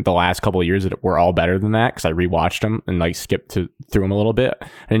 within the last couple of years that were all better than that because I rewatched them and like skipped through them a little bit. I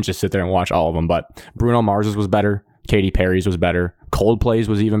didn't just sit there and watch all of them, but Bruno Mars's was better. Katy Perry's was better. Coldplay's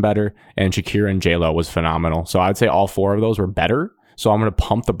was even better. And Shakira and J-Lo was phenomenal. So I'd say all 4 of those were better. So I'm going to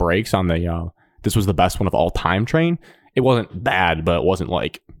pump the brakes on this was the best one of all time train. It wasn't bad, but it wasn't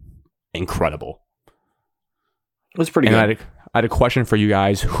like incredible. It was pretty And good. I had a question for you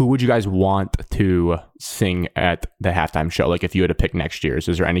guys. Who would you guys want to sing at the halftime show? Like if you had to pick next year's,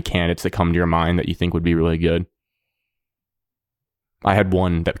 is there any candidates that come to your mind that you think would be really good? I had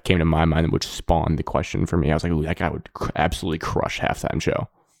one that came to my mind which spawned the question for me. I was like, ooh, that guy would absolutely crush halftime show.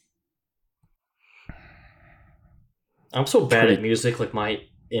 I'm so bad at music, like my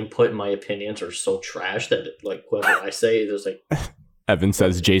input and my opinions are so trash that like whatever I say, there's like Evan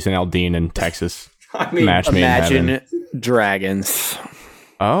says Jason Aldean in Texas. I mean Match made in heaven. Imagine Dragons.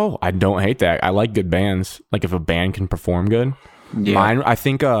 Oh, I don't hate that. I like good bands. Like if a band can perform good. Yeah. Mine, I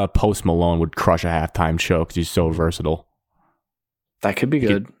think Post Malone would crush a halftime show because he's so versatile. That could be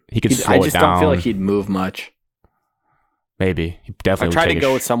good. He could slow I it just down. don't feel like he'd move much. Maybe. He I definitely tried would to take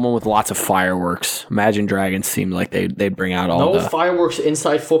go with someone with lots of fireworks. Imagine Dragons seemed like they'd bring out all No the... fireworks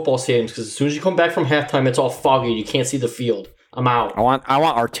inside football stadiums because as soon as you come back from halftime, it's all foggy. You can't see the field. I'm out. I want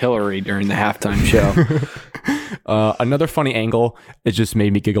artillery during the halftime show. Another funny angle, it just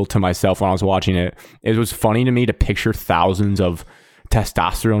made me giggle to myself when I was watching it. It was funny to me to picture thousands of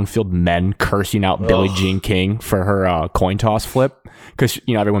testosterone-filled men cursing out Billie Jean King for her coin toss flip. Because,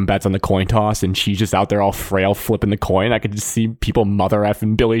 everyone bets on the coin toss, and she's just out there all frail flipping the coin. I could just see people mother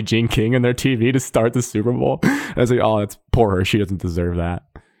effing Billie Jean King in their TV to start the Super Bowl. I was like, oh, that's poor her. She doesn't deserve that.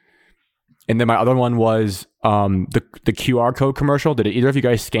 And then my other one was the QR code commercial. Did either of you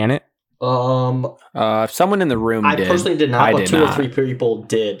guys scan it? Someone in the room I did. personally did not, I but did two not. or three people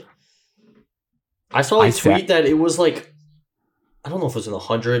did. I saw a tweet that it was like, I don't know if it was in the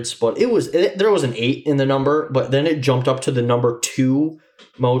hundreds, but there was an 8 in the number, but then it jumped up to the number 2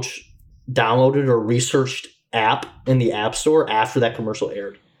 most downloaded or researched app in the App Store after that commercial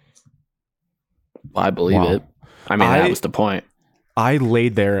aired. I believe it. I mean, that was the point. I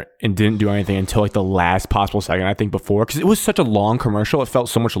laid there and didn't do anything until like the last possible second, I think, before, because it was such a long commercial. It felt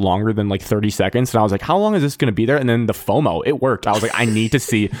so much longer than like 30 seconds. And I was like, how long is this going to be there? And then the FOMO, it worked. I was like, I need to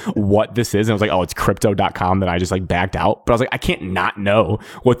see what this is. And I was like, oh, it's crypto.com. Then I just like backed out. But I was like, I can't not know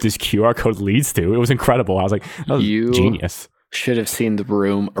what this QR code leads to. It was incredible. I was like, that was genius. Should have seen the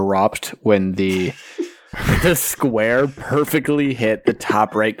room erupt when the square perfectly hit the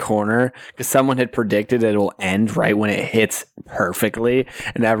top right corner, because someone had predicted it will end right when it hits perfectly,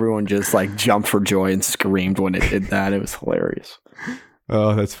 and everyone just like jumped for joy and screamed when it did that. It was hilarious.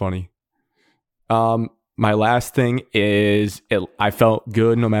 Oh, that's funny. My last thing is I felt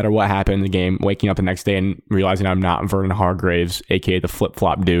good no matter what happened in the game, waking up the next day and realizing I'm not Vernon Hargraves, aka the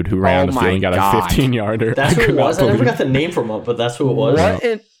flip-flop dude who ran on the field and got a 15-yarder. That's who it was. I never got the name from it, but that's who it was.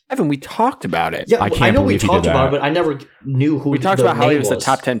 What? Evan, we talked about it. Yeah, I know we talked about it, that. but I never knew who. We talked about how he was a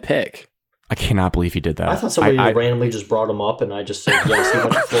top 10 pick. I cannot believe he did that. I thought somebody randomly just brought him up, and I just said, yes, he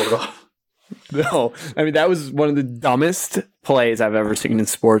went to Florida. No, I mean, that was one of the dumbest plays I've ever seen in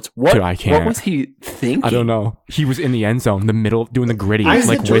sports. What, Dude, I can't. What was he thinking? I don't know. He was in the end zone, the middle, doing the gritty. I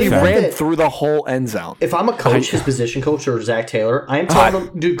like said, with He them. ran through the whole end zone. If I'm a coach, his position coach, or Zach Taylor, I am telling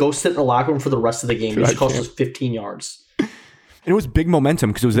him, dude, go sit in the locker room for the rest of the game. It just cost us 15 yards. And it was big momentum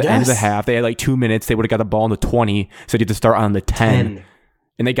because it was the end of the half. They had like 2 minutes. They would have got the ball on the 20, so you had to start on the 10.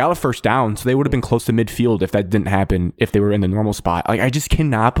 And they got a first down, so they would have been close to midfield if that didn't happen, if they were in the normal spot. Like, I just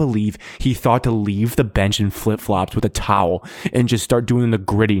cannot believe he thought to leave the bench in flip-flops with a towel and just start doing the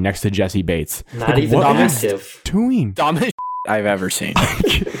gritty next to Jesse Bates. Not even what active. was he doing? Dumbest I've ever seen.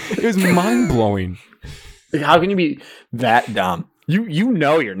 It was mind-blowing. Like, how can you be that dumb? You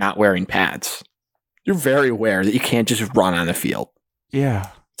know you're not wearing pads. You're very aware that you can't just run on the field. Yeah.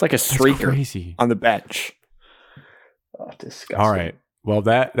 It's like a streaker crazy. on the bench. Oh, disgusting. All right. Well,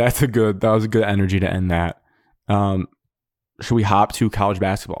 that was a good energy to end that. Should we hop to college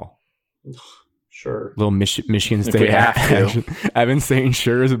basketball? Sure. Little Michigan State we have action. Evan saying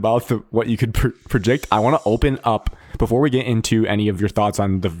sure is about what you could predict. I want to open up, before we get into any of your thoughts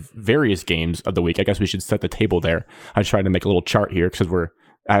on the various games of the week, I guess we should set the table there. I tried to make a little chart here because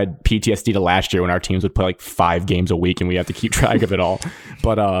I had PTSD to last year when our teams would play like 5 games a week and we had to keep track of it all.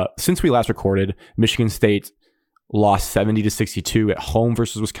 But since we last recorded, Michigan State lost 70-62 at home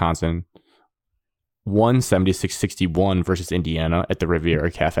versus Wisconsin, won 76-61 versus Indiana at the Riviera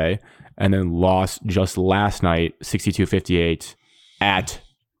Cafe, and then lost just last night 62-58 at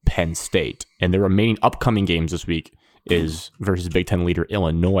Penn State. And the remaining upcoming games this week is versus Big Ten leader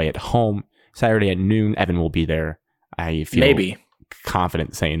Illinois at home Saturday at noon. Evan will be there. I feel maybe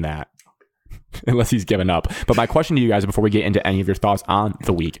confident saying that, unless he's given up. But my question to you guys before we get into any of your thoughts on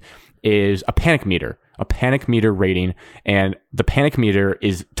the week is a panic meter rating. And the panic meter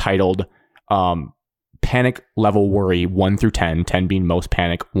is titled panic level worry 1 through 10, 10 being most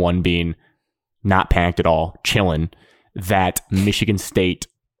panic, 1 being not panicked at all, chilling, that Michigan State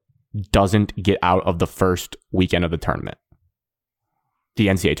doesn't get out of the first weekend of the tournament, the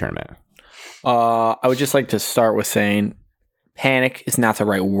NCAA tournament. I would just like to start with saying panic is not the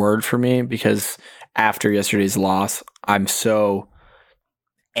right word for me, because after yesterday's loss, I'm so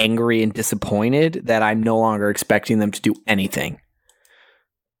angry and disappointed that I'm no longer expecting them to do anything.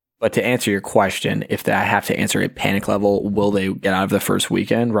 But to answer your question, if I have to answer at panic level, will they get out of the first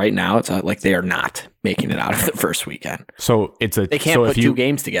weekend? Right now, it's like they are not making it out of the first weekend. So they can't put 2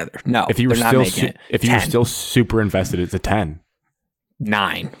 games together. No, if you were they're not making it. If you were still super invested, it's a 10.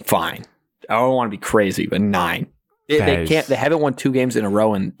 9, fine. I don't want to be crazy, but 9. They haven't won 2 games in a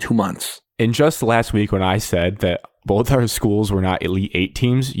row in 2 months. And just last week when I said that both our schools were not Elite 8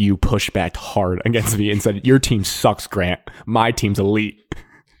 teams, you pushed back hard against me and said, your team sucks, Grant. My team's elite.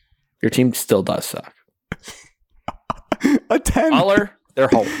 Your team still does suck. A 10. Aller, they're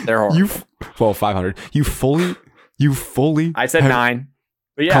horrible. 500. You fully. I said 9.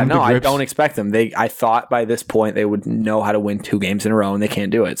 But yeah, no, I don't expect them. I thought by this point they would know how to win 2 games in a row, and they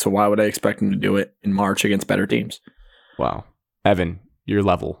can't do it. So why would I expect them to do it in March against better teams? Wow. Evan, your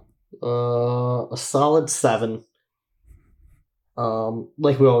level. A solid 7.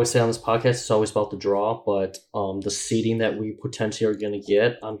 Like we always say on this podcast, it's always about the draw, but the seeding that we potentially are going to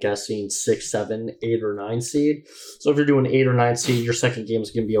get, I'm guessing 6, 7, 8, or 9 seed. So if you're doing 8 or 9 seed, your second game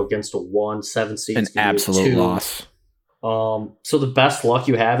is going to be against a 1, 7 seed. An absolute loss. So the best luck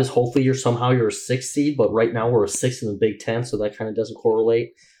you have is hopefully you're a 6 seed, but right now we're a 6 in the Big Ten, so that kind of doesn't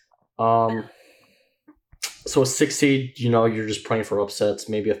correlate. So a 6 seed, you're just praying for upsets.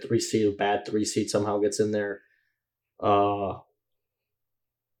 Maybe a 3 seed, a bad 3 seed somehow gets in there.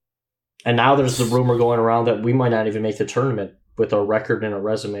 And now there's the rumor going around that we might not even make the tournament with our record and a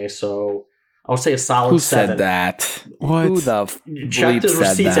resume. So I would say a solid 7. Who said that? What? Who the check the said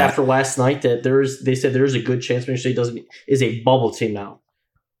receipts that? after last night that they said there is a good chance Michigan State is a bubble team now.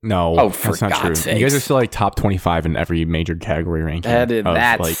 No, for that's not God's true. You guys sakes. are still like top 25 in every major category ranking.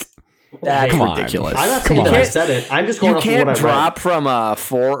 That's come on. ridiculous. I'm not saying that I said it. I'm just going You off of what I can't read. drop from a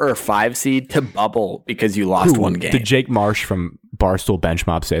 4 or 5 seed to bubble because you lost one game. Did Jake Marsh from Barstool Bench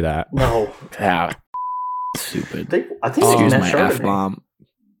Mob say that? No. Yeah. Stupid. I think Excuse Matt my Sharp F-bomb.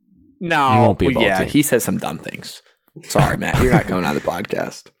 No. You won't be able to. He says some dumb things. Sorry, Matt. You're not going on the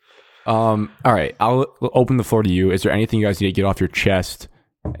podcast. All right, I'll open the floor to you. Is there anything you guys need to get off your chest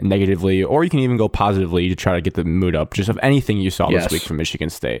negatively, or you can even go positively to try to get the mood up, just of anything you saw this week from Michigan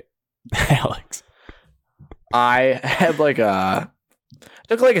State? Alex. I had took like a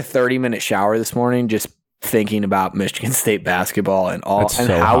 30-minute shower this morning just thinking about Michigan State basketball and how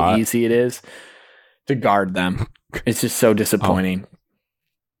hot. easy it is to guard them. It's just so disappointing.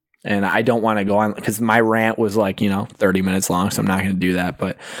 And I don't want to go on because my rant was 30 minutes long, so I'm not going to do that.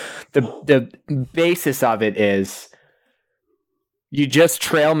 But the basis of it is you just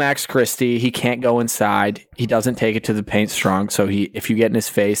trail Max Christie. He can't go inside. He doesn't take it to the paint strong. So if you get in his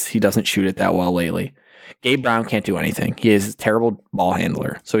face, he doesn't shoot it that well lately. Gabe Brown can't do anything. He is a terrible ball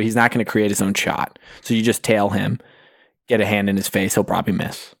handler. So he's not going to create his own shot. So you just tail him, get a hand in his face. He'll probably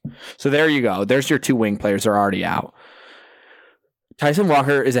miss. So there you go. There's your 2 wing players. They're already out. Tyson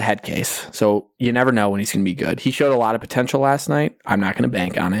Walker is a head case. So you never know when he's going to be good. He showed a lot of potential last night. I'm not going to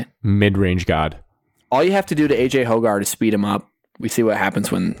bank on it. Mid-range god. All you have to do to AJ Hogarth is speed him up. We see what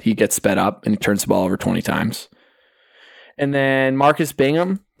happens when he gets sped up and he turns the ball over 20 times. And then Marcus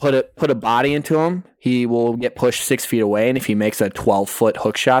Bingham, put a body into him. He will get pushed 6 feet away, and if he makes a 12-foot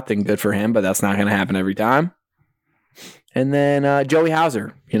hook shot, then good for him, but that's not going to happen every time. And then Joey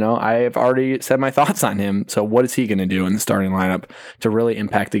Hauser, I have already said my thoughts on him. So what is he going to do in the starting lineup to really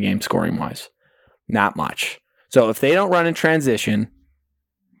impact the game scoring-wise? Not much. So if they don't run in transition,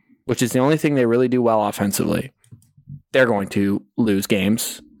 which is the only thing they really do well offensively, they're going to lose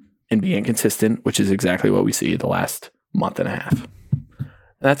games and be inconsistent, which is exactly what we see the last month and a half.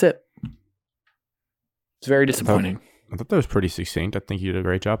 And that's it. It's very disappointing. I thought that was pretty succinct. I think you did a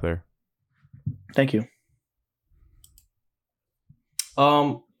great job there. Thank you.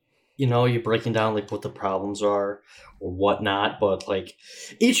 You're breaking down what the problems are or whatnot, but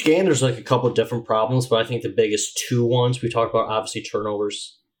each game there's a couple of different problems, but I think the biggest 2 ones we talked about, obviously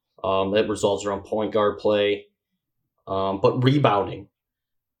turnovers, that results around point guard play, but rebounding.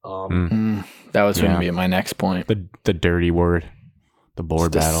 That was going to be my next point. The dirty word, the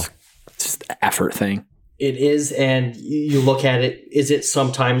board battle. It's just the effort thing. It is, and you look at it, is it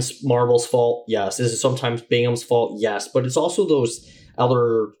sometimes Marvel's fault? Yes. Is it sometimes Bingham's fault? Yes. But it's also those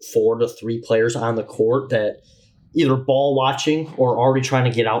other 4 to 3 players on the court that either ball watching or already trying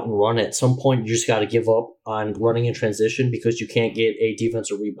to get out and run. At some point, you just got to give up on running in transition because you can't get a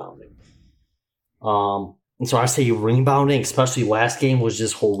defensive rebounding. And so I say rebounding, especially last game, was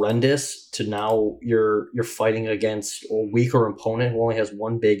just horrendous. To now you're fighting against a weaker opponent who only has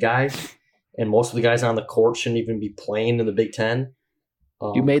 1 big guy, and most of the guys on the court shouldn't even be playing in the Big Ten.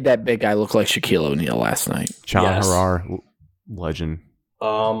 You made that big guy look like Shaquille O'Neal last night. John Harar, legend.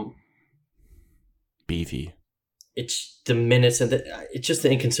 Beefy. It's the minutes and it's just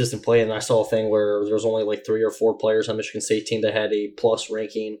the inconsistent play. And I saw a thing where there was only 3 or 4 players on Michigan State team that had a plus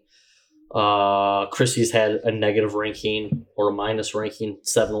ranking. Christie's had a negative ranking or a minus ranking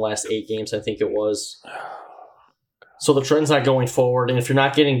 7 of the last 8 games, I think it was. So the trend's not going forward. And if you're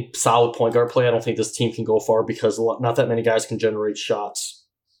not getting solid point guard play, I don't think this team can go far because not that many guys can generate shots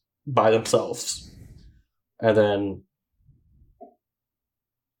by themselves. And then,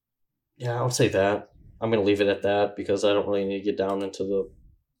 yeah, I would say that. I'm going to leave it at that because I don't really need to get down into the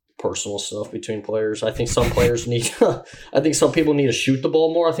personal stuff between players. I think some players need. I think some people need to shoot the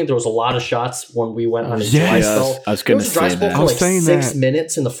ball more. I think there was a lot of shots when we went on a dry spell. I was going to There was a dry say spell that. for I was like saying 6 that.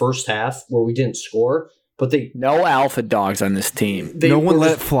 minutes in the first half where we didn't score, but they No alpha dogs on this team. No one were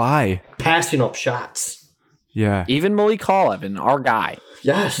let it just fly. passing up shots. Yeah. Even Malik Collevin, our guy,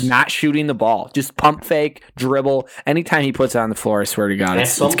 Yes. not shooting the ball. Just pump fake, dribble. Anytime he puts it on the floor, I swear to God, At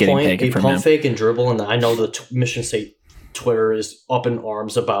it's some getting point, taken a from pump him. fake and dribble, and I know the Michigan State Twitter is up in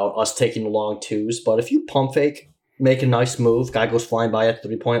arms about us taking the long twos, but if you pump fake, make a nice move, guy goes flying by at the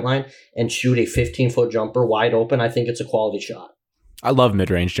 3-point line, and shoot a 15-foot jumper wide open, I think it's a quality shot. I love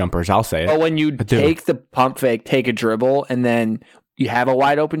mid-range jumpers. I'll say But it. when you do. take the pump fake, take a dribble, and then you have a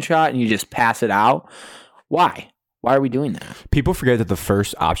wide open shot and you just pass it out, why? Why are we doing that? People forget that the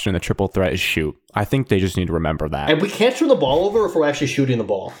first option in the triple threat is shoot. I think they just need to remember that. And we can't turn the ball over if we're actually shooting the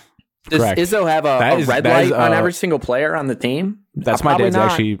ball. Does Correct. Izzo have That a is- red that light is, on every single player on the team? That's my Probably dad's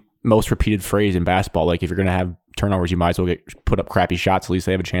not. actually most repeated phrase in basketball. Like, if you're going to have turnovers, you might as well put up crappy shots. At least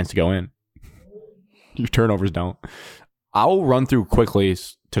they have a chance to go in. Your turnovers don't. I'll run through quickly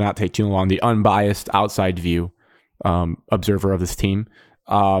to not take too long the unbiased outside view observer of this team.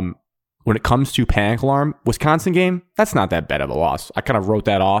 When it comes to panic alarm, Wisconsin game, that's not that bad of a loss. I kind of wrote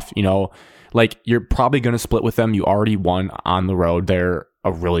that off. You know, like, you're probably going to split with them. You already won on the road. They're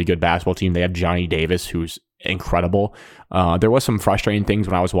a really good basketball team. They have Johnny Davis, who's incredible. There was some frustrating things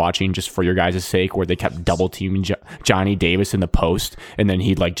when I was watching, just for your guys' sake, where they kept double teaming Johnny Davis in the post, and then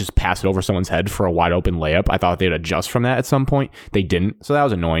he'd like just pass it over someone's head for a wide open layup. I thought they'd adjust from that at some point. They didn't, so that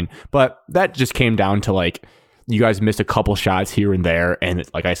was annoying. But that just came down to, like, you guys missed a couple shots here and there, and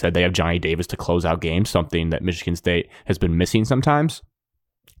like I said, they have Johnny Davis to close out games, something that Michigan State has been missing sometimes.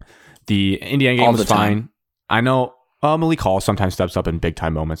 The Indiana game All was the time. fine. I know Malik Hall sometimes steps up in big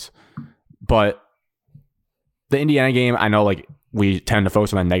time moments, but the Indiana game, I know, like, we tend to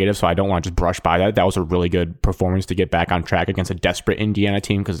focus on the negative, so I don't want to just brush by that. That was a really good performance to get back on track against a desperate Indiana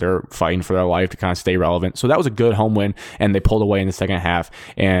team because they're fighting for their life to kind of stay relevant. So that was a good home win, and they pulled away in the second half.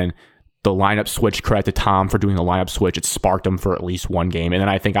 And the lineup switch, credit to Tom for doing the lineup switch. It sparked them for at least one game. And then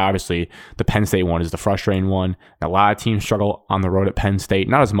I think, obviously, the Penn State one is the frustrating one. A lot of teams struggle on the road at Penn State.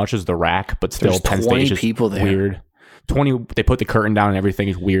 Not as much as the RAC, but still, There's Penn 20 State is just people there. weird. 20, they put the curtain down and everything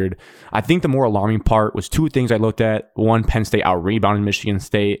is weird. I think the more alarming part was two things I looked at. One, Penn State out-rebounded Michigan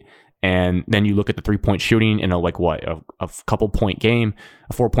State. And then you look at the 3-point shooting in a couple point game,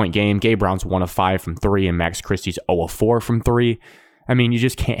 a 4-point game. Gabe Brown's 1 of 5 from 3, and Max Christie's 0 of 4 from 3. I mean, you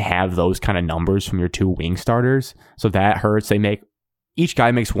just can't have those kind of numbers from your two wing starters. So that hurts. Each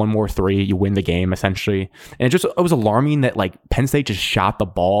guy makes one more 3. You win the game, essentially. And it was alarming that, like, Penn State just shot the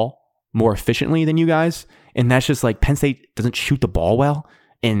ball more efficiently than you guys. And that's just, like, Penn State doesn't shoot the ball well.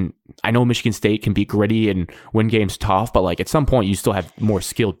 And I know Michigan State can be gritty and win games tough, but, like, at some point you still have more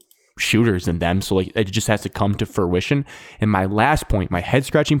skilled shooters than them. So, like, it just has to come to fruition. And my last point, my head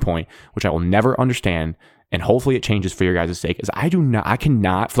scratching point, which I will never understand, and hopefully it changes for your guys' sake, is I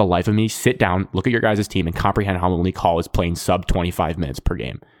cannot for the life of me sit down, look at your guys' team, and comprehend how Malik Hall is playing sub 25 minutes per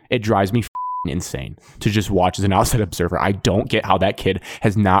game. It drives me insane to just watch as an outside observer. I don't get how that kid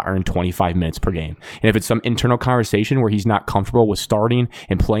has not earned 25 minutes per game. And if it's some internal conversation where he's not comfortable with starting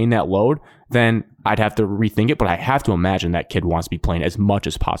and playing that load, then I'd have to rethink it. But I have to imagine that kid wants to be playing as much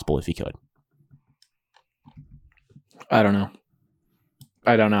as possible if he could. I don't know.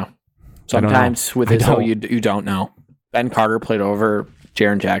 I don't know. Sometimes with I Izzo, don't. you don't know. Ben Carter played over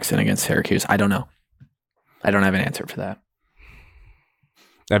Jaren Jackson against Syracuse. I don't know. I don't have an answer for that.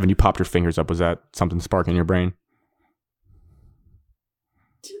 Evan, you popped your fingers up. Was that something sparking in your brain?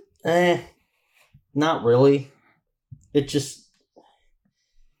 Not really. It just,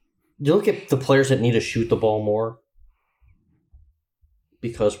 you look at the players that need to shoot the ball more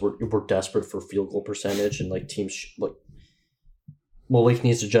because we're desperate for field goal percentage, and, like, teams like Malik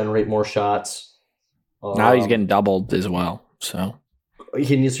needs to generate more shots. Now he's getting doubled as well. So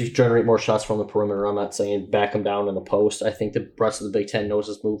He needs to generate more shots from the perimeter. I'm not saying back him down in the post. I think the rest of the Big Ten knows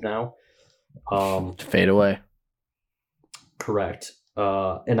his move now. fade away. Correct.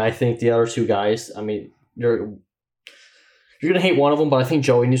 And I think the other two guys, I mean, you're gonna hate one of them, but I think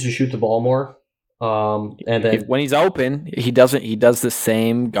Joey needs to shoot the ball more. And then When he's open, he does the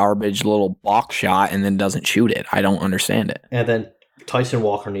same garbage little block shot and then doesn't shoot it. I don't understand it. Tyson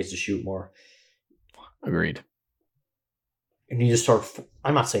Walker needs to shoot more. Agreed. You need to start,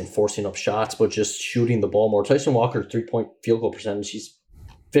 I'm not saying forcing up shots, but just shooting the ball more. Tyson Walker, 3-point field goal percentage, he's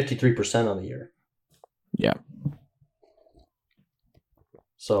 53% on the year. Yeah.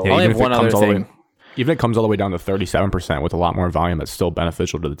 So I Yeah, only even have if it one other comes all the way- thing. Even if it comes all the way down to 37% with a lot more volume, that's still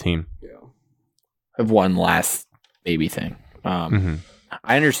beneficial to the team. I have one last baby thing. I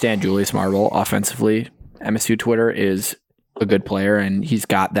understand Julius Marble offensively. MSU Twitter is a good player, and he's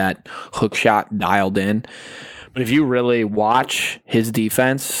got that hook shot dialed in. But if you really watch his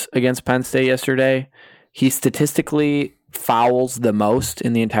defense against Penn State yesterday, he statistically fouls the most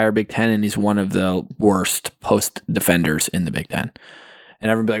in the entire Big Ten, and he's one of the worst post defenders in the Big Ten. And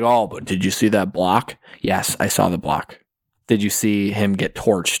everyone be like, oh, but did you see that block? Yes, I saw the block. Did you see him get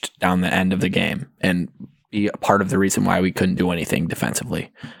torched down the end of the game and be a part of the reason why we couldn't do anything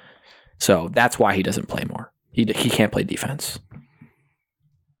defensively? So that's why he doesn't play more. He can't play defense.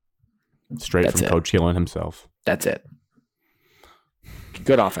 Straight from Coach Gillen himself. That's it.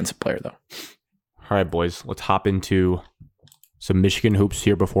 Good offensive player, though. All right, boys. Let's hop into some Michigan hoops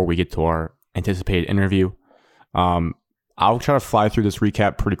here before we get to our anticipated interview. I'll try to fly through this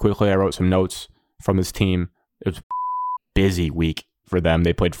recap pretty quickly. I wrote some notes from this team. It was a busy week for them.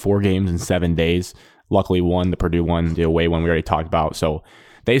 They played 4 games in 7 days. Luckily, the Purdue one, the away one we already talked about. So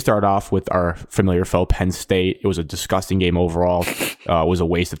they start off with our familiar foe, Penn State. It was a disgusting game overall. It was a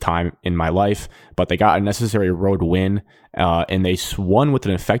waste of time in my life, but they got a necessary road win, and they won with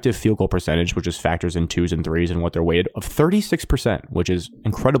an effective field goal percentage, which is factors in 2s and 3s and what they're weighted, of 36%, which is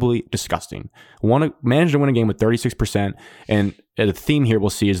incredibly disgusting. Managed to win a game with 36%, and the theme here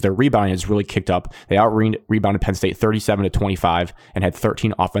we'll see is their rebounding has really kicked up. They out-rebounded Penn State 37-25 and had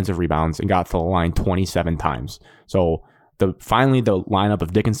 13 offensive rebounds and got to the line 27 times. So finally, the lineup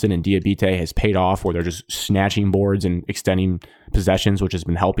of Dickinson and Diabite has paid off, where they're just snatching boards and extending possessions, which has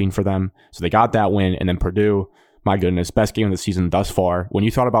been helping for them. So they got that win. And then Purdue, my goodness, best game of the season thus far. When you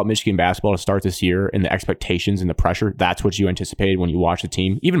thought about Michigan basketball to start this year and the expectations and the pressure, that's what you anticipated when you watched the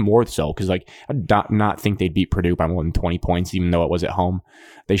team. Even more so, because I did not think they'd beat Purdue by more than 20 points, even though it was at home.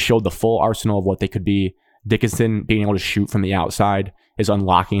 They showed the full arsenal of what they could be. Dickinson being able to shoot from the outside is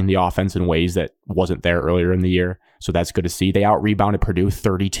unlocking the offense in ways that wasn't there earlier in the year. So that's good to see. They out-rebounded Purdue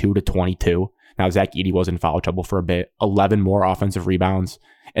 32-22. Now, Zach Edey was in foul trouble for a bit. 11 more offensive rebounds.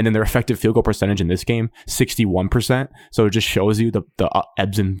 And then their effective field goal percentage in this game, 61%. So it just shows you the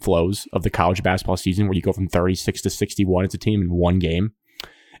ebbs and flows of the college basketball season, where you go from 36 to 61 as a team in one game.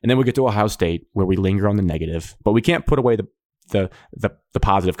 And then we get to Ohio State, where we linger on the negative. But we can't put away the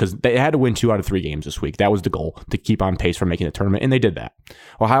positive, because they had to win 2 out of 3 games this week. That was the goal, to keep on pace for making the tournament, and they did that.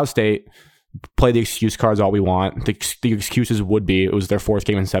 Ohio State, play the excuse cards all we want. The excuses would be it was their 4th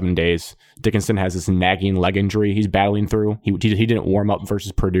game in 7 days. Dickinson has this nagging leg injury he's battling through. He didn't warm up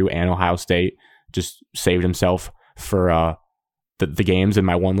versus Purdue and Ohio State. Just saved himself for the games. And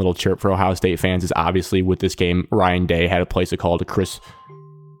my one little chirp for Ohio State fans is, obviously with this game, Ryan Day had to place a call to Chris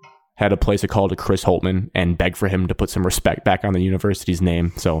Holtman and beg for him to put some respect back on the university's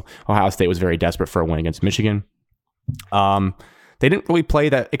name. So Ohio State was very desperate for a win against Michigan. They didn't really play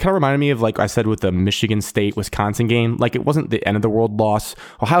that. It kind of reminded me of, like I said, with the Michigan State-Wisconsin game. Like, it wasn't the end of the world loss.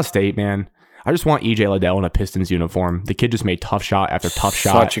 Ohio State, man, I just want EJ Liddell in a Pistons uniform. The kid just made tough shot after tough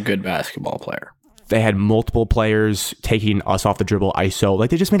shot. Such a good basketball player. They had multiple players taking us off the dribble ISO. Like,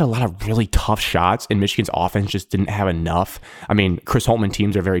 they just made a lot of really tough shots, and Michigan's offense just didn't have enough. I mean, Chris Holtman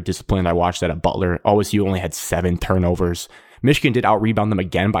teams are very disciplined. I watched that at Butler. OSU only had 7 turnovers. Michigan did out-rebound them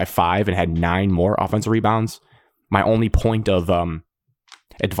again by 5 and had 9 more offensive rebounds. My only point of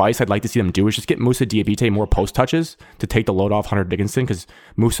advice I'd like to see them do is just get Moussa Diabite more post touches to take the load off Hunter Dickinson, because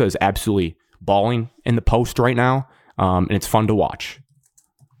Moussa is absolutely balling in the post right now, and it's fun to watch.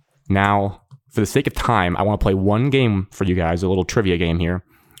 Now, for the sake of time, I want to play one game for you guys, a little trivia game here.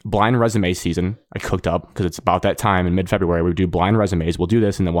 Blind resume season I cooked up, because it's about that time in mid-February. We do blind resumes. We'll do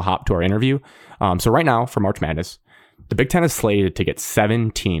this, and then we'll hop to our interview. So right now, for March Madness, the Big Ten is slated to get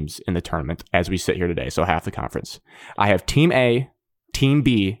 7 teams in the tournament as we sit here today, so half the conference. I have Team A, Team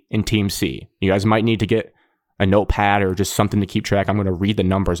B, and Team C. You guys might need to get a notepad or just something to keep track. I'm going to read the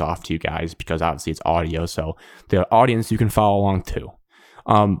numbers off to you guys, because obviously it's audio, so the audience, you can follow along too.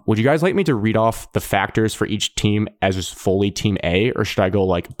 Would you guys like me to read off the factors for each team as just fully Team A, or should I go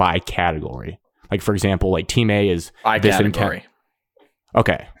like by category? Like, for example, like Team A is by this category.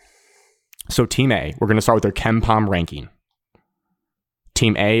 Okay. So Team A, we're going to start with their KenPom ranking.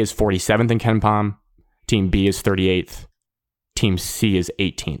 Team A is 47th in KenPom. Team B is 38th. Team C is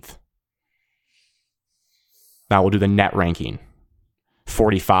 18th. Now we'll do the net ranking.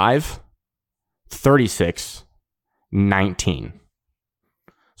 45, 36, 19.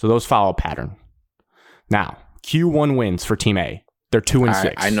 So those follow a pattern. Now, Q1 wins for Team A. They're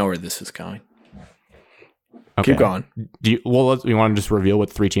 2-6. I know where this is going. Okay. Keep going. You want to just reveal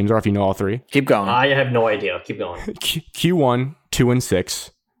what 3 teams are if you know all 3? Keep going. I have no idea. Keep going. Q1,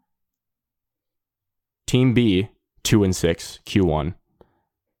 2-6. Team B, 2-6, Q1.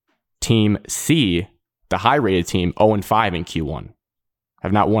 Team C, the high-rated team, 0-5 in Q1.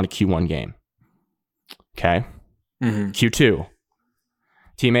 Have not won a Q1 game. Okay. Q2.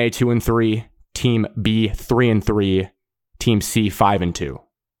 Team A, 2-3. Team B, 3-3. Team C, 5-2.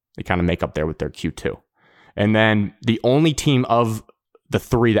 They kind of make up there with their Q2. And then the only team of the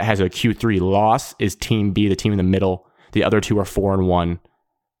three that has a Q3 loss is Team B, the team in the middle. The other two are 4-1.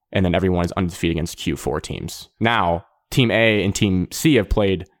 And then everyone is undefeated against Q4 teams. Now, Team A and Team C have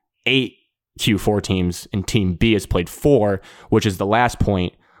played 8 Q4 teams, and Team B has played 4, which is the last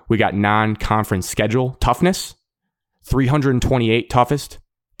point. We got non-conference schedule toughness. 328 toughest,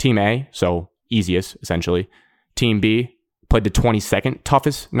 Team A, so easiest, essentially. Team B played the 22nd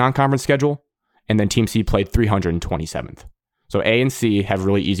toughest non-conference schedule, and then Team C played 327th. So A and C have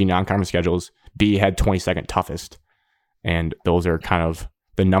really easy non-conference schedules. B had 22nd toughest, and those are kind of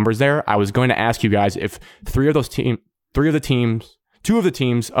the numbers there. I was going to ask you guys if two of the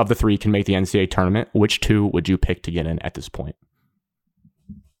teams of the three can make the NCAA tournament, which two would you pick to get in at this point?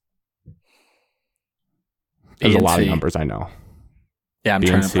 There's a lot of numbers, I know. Yeah, I'm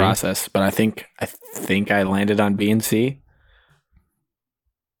trying to process, but I think I landed on B and C.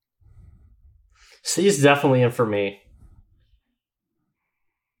 C is definitely in for me.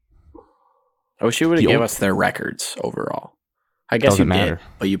 I wish you would have given us their records overall. I guess you matter. did,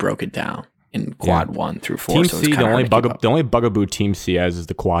 but you broke it down in quad 1 through 4. Team so C, the only bugaboo Team C has is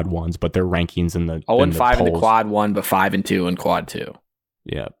the quad ones, but their rankings in the 0-5 in the quad 1, but 5-2 in quad 2.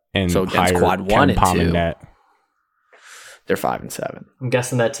 Yeah, and so against quad 1 and 2, net. They're 5-7. I'm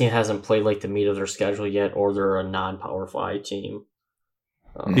guessing that team hasn't played like the meat of their schedule yet, or they're a non-Power 5 team.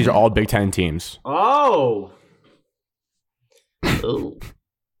 These are all Big Ten teams. Oh. Ooh.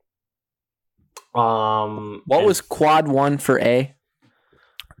 What was quad 1 for A?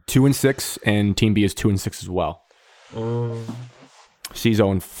 2-6, and Team B is 2-6 as well. C's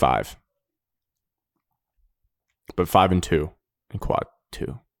 0-5, but 5-2 in quad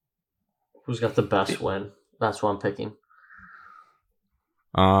 2. Who's got the best win? That's what I'm picking.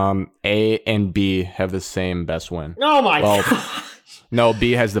 A and B have the same best win. Oh my god! No,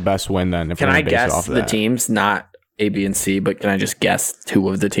 B has the best win. Then, if can I guess the teams, not A, B, and C, but can I just guess 2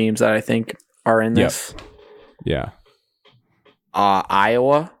 of the teams that I think are in this? Yep. Yeah.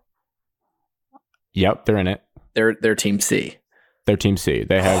 Iowa. Yep, they're in it. They're Team C. They're Team C.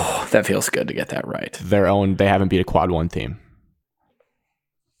 They have that feels good to get that right. Their own. They haven't beat a quad 1 team,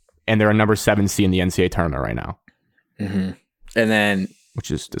 and they're a number 7 seed in the NCAA tournament right now. Mm-hmm. And then,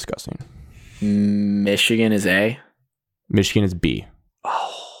 which is disgusting. Michigan is A. Michigan is B.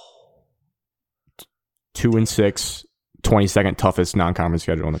 2-6, 22nd toughest non-conference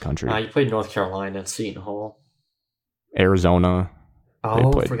schedule in the country. You played North Carolina at Seton Hall. Arizona.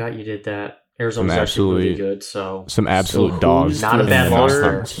 Oh, I forgot you did that. Arizona's actually really good. So some absolute dogs. Not a bad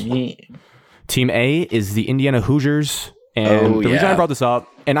loss there. Team A is the Indiana Hoosiers. And the reason I brought this up,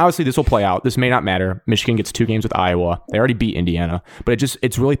 and obviously this will play out, this may not matter. Michigan gets 2 games with Iowa. They already beat Indiana. But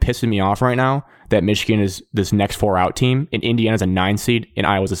it's really pissing me off right now that Michigan is this next 4-out team, and Indiana's a 9 seed, and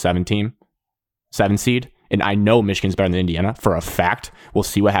Iowa's a 7 seed. And I know Michigan's better than Indiana for a fact. We'll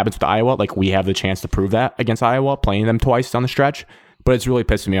see what happens with Iowa. Like, we have the chance to prove that against Iowa, playing them twice down the stretch. But it's really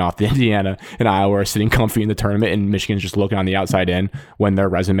pissing me off that Indiana and Iowa are sitting comfy in the tournament, and Michigan's just looking on the outside in when their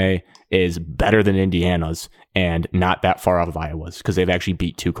resume is better than Indiana's and not that far off of Iowa's, because they've actually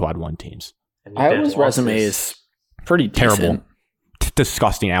beat 2 quad 1 teams. Iowa's resume is pretty decent. Terrible.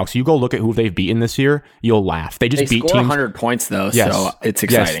 Disgusting, Alex. You go look at who they've beaten this year, you'll laugh. They beat score teams 100 points, though, so it's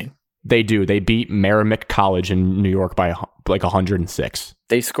exciting. Yes, they do. They beat Merrimack College in New York by like 106.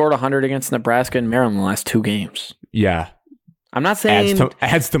 They scored 100 against Nebraska and Maryland in the last 2 games. Yeah. I'm not saying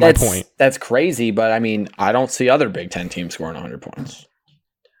adds to my point. That's crazy, but I mean, I don't see other Big Ten teams scoring 100 points.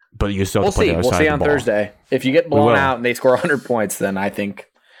 But you still have to play the other side of the ball. We'll see on Thursday. If you get blown out and they score 100 points, then I think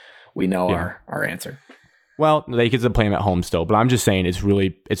we know our answer. Well, they get to play them at home still, but I'm just saying it's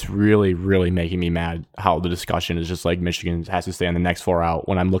really making me mad how the discussion is just like Michigan has to stay on the next 4 out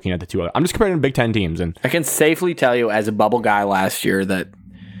when I'm looking at the 2 other. I'm just comparing the Big Ten teams, and I can safely tell you as a bubble guy last year that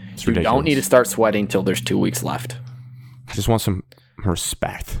you don't need to start sweating till there's 2 weeks left. I just want some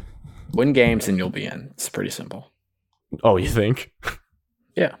respect. Win games and you'll be in. It's pretty simple. Oh, you think?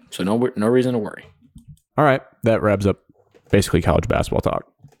 Yeah. So no reason to worry. All right. That wraps up basically college basketball talk.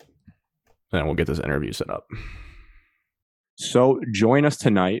 And we'll get this interview set up. So join us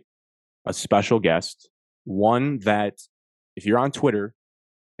tonight, a special guest, one that if you're on Twitter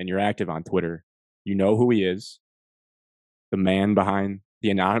and you're active on Twitter, you know who he is. The man behind the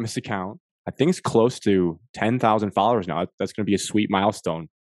anonymous account. I think it's close to 10,000 followers now. That's going to be a sweet milestone.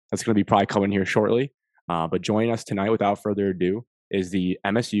 That's going to be probably coming here shortly. But joining us tonight, without further ado, is the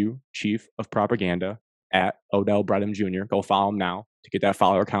MSU Chief of Propaganda at Odell Bredham Jr. Go follow him now to get that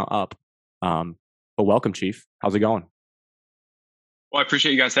follower count up. But welcome, Chief. How's it going? Well, I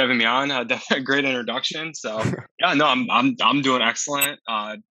appreciate you guys having me on. Definitely a great introduction. So yeah, no, I'm doing excellent.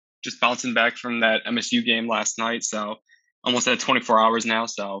 Just bouncing back from that MSU game last night. So almost at 24 hours now.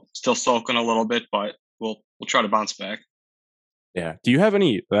 So still soaking a little bit, but we'll try to bounce back. Yeah. Do you have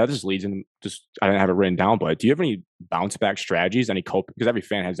any? That just leads in. Just I didn't have it written down, but do you have any bounce back strategies? Any cope? Because every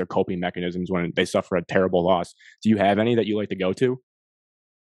fan has their coping mechanisms when they suffer a terrible loss. Do you have any that you like to go to?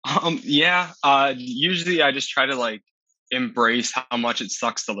 Yeah. Usually I just try to like embrace how much it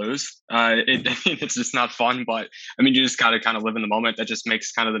sucks to lose. I mean, it's just not fun, but I mean, you just got to kind of live in the moment. That just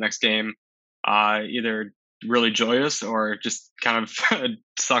makes kind of the next game either really joyous or just kind of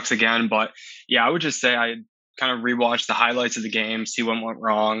sucks again. But yeah, I would just say I kind of rewatch the highlights of the game, see what went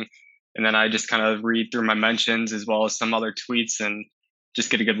wrong, and then I just kind of read through my mentions as well as some other tweets and just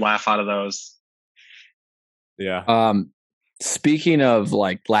get a good laugh out of those. Yeah. Speaking of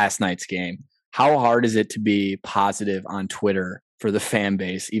like last night's game, how hard is it to be positive on Twitter for the fan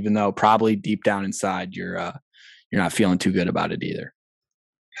base, even though probably deep down inside you're not feeling too good about it either?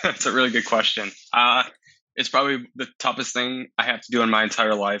 That's a really good question. It's probably the toughest thing I have to do in my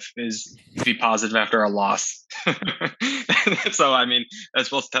entire life is be positive after a loss. So, I mean, that's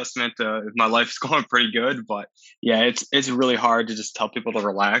both testament to my life's going pretty good, but yeah, it's really hard to just tell people to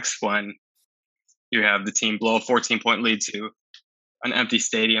relax when you have the team blow a 14-point lead to an empty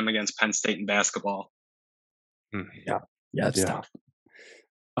stadium against Penn State in basketball. Yeah, it's tough.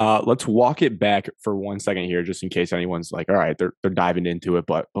 Let's walk it back for 1 second here, just in case anyone's like, all right, they're diving into it,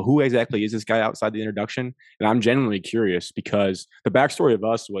 but who exactly is this guy outside the introduction? And I'm genuinely curious because the backstory of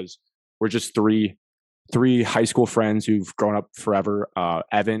us was we're just three high school friends who've grown up forever.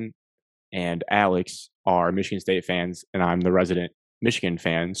 Evan and Alex are Michigan State fans, and I'm the resident Michigan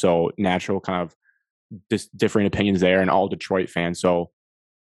fan. So natural kind of differing opinions there, and all Detroit fans. So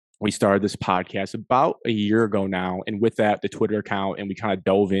we started this podcast about a year ago now. And with that, the Twitter account, and we kind of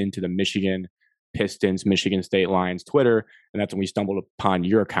dove into the Michigan Pistons, Michigan State Lions Twitter. And that's when we stumbled upon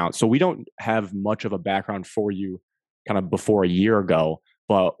your account. So we don't have much of a background for you kind of before a year ago,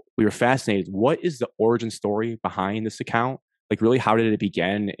 but we were fascinated. What is the origin story behind this account? Like really, how did it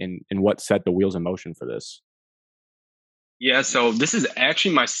begin and what set the wheels in motion for this? Yeah, so this is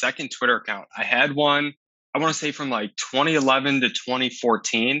actually my second Twitter account. I had one, I want to say from like 2011 to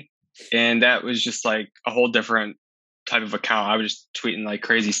 2014. And that was just like a whole different type of account. I was just tweeting like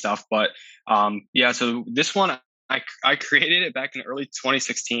crazy stuff. But yeah, so this one, I created it back in early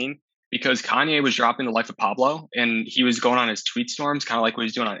 2016 because Kanye was dropping The Life of Pablo and he was going on his tweet storms, kind of like what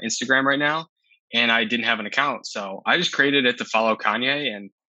he's doing on Instagram right now. And I didn't have an account. So I just created it to follow Kanye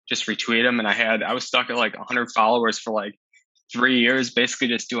and just retweet him. And I was stuck at like 100 followers for like 3 years, basically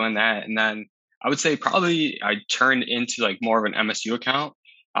just doing that. And then I would say probably I turned into like more of an MSU account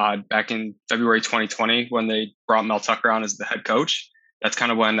back in February 2020 when they brought Mel Tucker on as the head coach. That's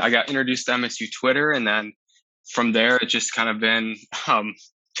kind of when I got introduced to MSU Twitter. And then from there, it's just kind of been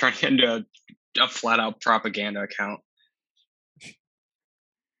turning into a flat out propaganda account.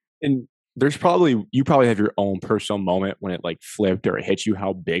 And you probably have your own personal moment when it like flipped or it hit you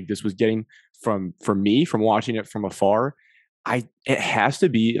how big this was getting. For me, from watching it from afar, it has to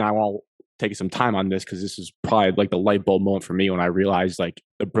be, and I want taking some time on this because this is probably like the light bulb moment for me when I realized like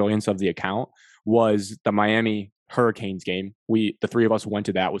the brilliance of the account was the Miami Hurricanes game. The three of us went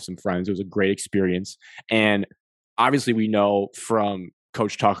to that with some friends. It was a great experience. And obviously we know from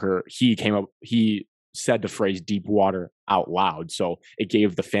Coach Tucker, he said the phrase deep water out loud. So it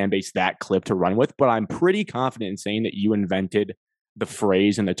gave the fan base that clip to run with. But I'm pretty confident in saying that you invented the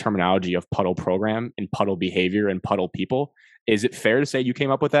phrase and the terminology of puddle program and puddle behavior and puddle people. Is it fair to say you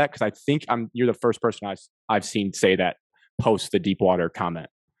came up with that? Because I think you're the first person I've seen say that post the deep water comment.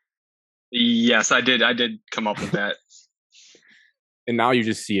 Yes, I did come up with that. And now you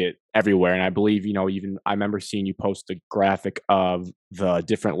just see it everywhere. And I believe, even I remember seeing you post a graphic of the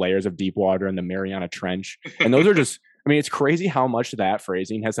different layers of deep water in the Mariana Trench. And those are just, I mean, it's crazy how much that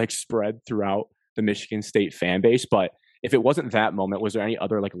phrasing has like spread throughout the Michigan State fan base. But if it wasn't that moment, was there any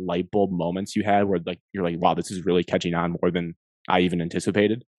other like light bulb moments you had where like you're like, wow, this is really catching on more than I even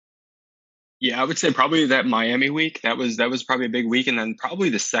anticipated? Yeah, I would say probably that Miami week. That was probably a big week. And then probably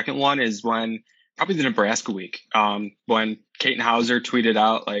the second one is probably the Nebraska week. When Katon Hauser tweeted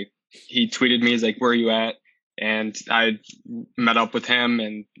out, like he tweeted me, he's like, where are you at? And I met up with him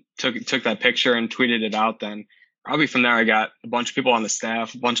and took that picture and tweeted it out. Then probably from there, I got a bunch of people on the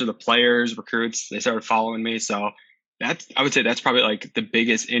staff, a bunch of the players, recruits, they started following me. So I would say that's probably like the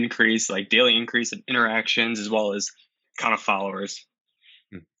biggest increase, like daily increase in interactions as well as kind of followers.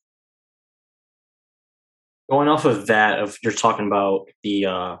 Going off of that, if you're talking about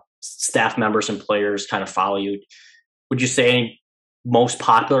the staff members and players kind of follow you, would you say most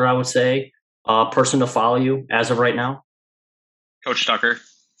popular, I would say, person to follow you as of right now? Coach Tucker.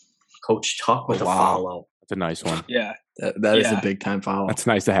 Coach Tuck with a Wow. follow. That's a nice one. Yeah. That is a Yeah. big time follow. That's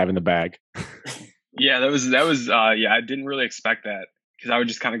nice to have in the bag. Yeah, that was yeah, I didn't really expect that because I was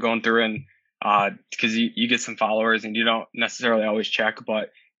just kind of going through and because you get some followers and you don't necessarily always check,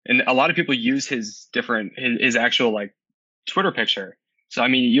 and a lot of people use his actual like Twitter picture. So I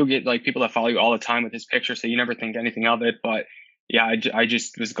mean, you'll get like people that follow you all the time with his picture, so you never think anything of it. But yeah, I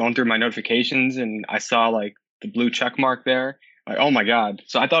just was going through my notifications and I saw like the blue check mark there. Like, oh my God.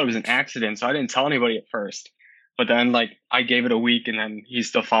 So I thought it was an accident. So I didn't tell anybody at first. But then like I gave it a week and then he's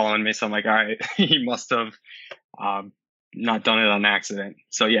still following me. So I'm like, all right, he must have not done it on accident.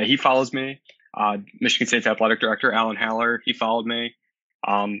 So yeah, he follows me. Michigan State's athletic director, Alan Haller, he followed me.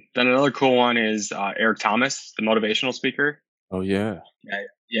 Then another cool one is Eric Thomas, the motivational speaker. Oh yeah.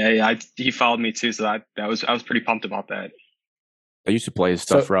 Yeah. He followed me too. So I was pretty pumped about that. I used to play his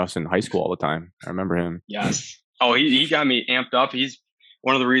stuff for us in high school all the time. I remember him. Yes. Oh, he got me amped up. He's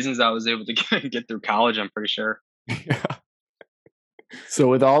one of the reasons I was able to get through college, I'm pretty sure. So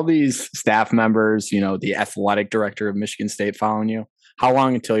with all these staff members, the athletic director of Michigan State following you, how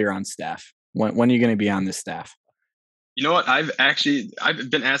long until you're on staff? When are you going to be on this staff? You know what? I've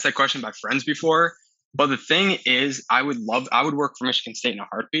been asked that question by friends before. But the thing is, I would work for Michigan State in a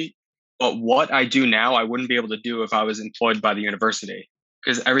heartbeat. But what I do now, I wouldn't be able to do if I was employed by the university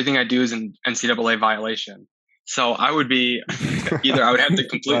because everything I do is an NCAA violation. So I would be either I would have to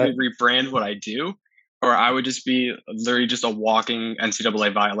completely rebrand what I do, or I would just be literally just a walking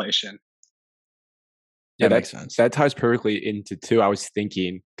NCAA violation. Yeah, that makes sense. That ties perfectly into too. I was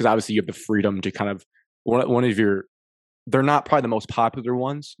thinking because obviously you have the freedom to kind of one of your. They're not probably the most popular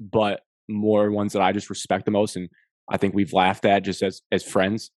ones, but more ones that I just respect the most, and I think we've laughed at just as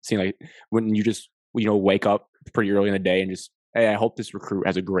friends. Seeing like when you just wake up pretty early in the day and just, hey, I hope this recruit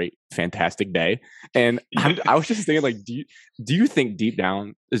has a great, fantastic day. And I was just thinking, like, do you think deep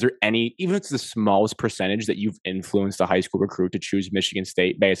down, is there any, even if it's the smallest percentage, that you've influenced a high school recruit to choose Michigan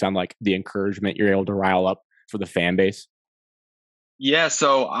State based on like the encouragement you're able to rile up for the fan base? Yeah,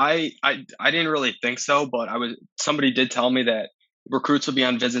 so I didn't really think so, but somebody did tell me that recruits will be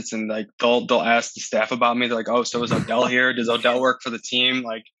on visits and like they'll ask the staff about me. They're like, oh, so is Odell here? Does Odell work for the team?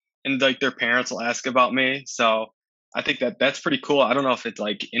 Like, and like their parents will ask about me. So I think that's pretty cool. I don't know if it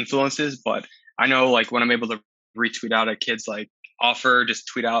like influences, but I know like when I'm able to retweet out a kid's like offer, just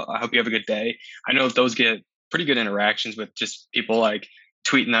tweet out, I hope you have a good day. I know those get pretty good interactions with just people like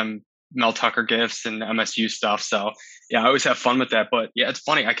tweeting them Mel Tucker gifts and MSU stuff. So yeah, I always have fun with that. But yeah, it's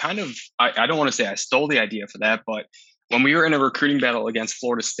funny. I don't want to say I stole the idea for that, but when we were in a recruiting battle against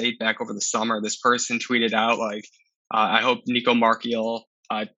Florida State back over the summer, this person tweeted out like, I hope Nico Marchiol,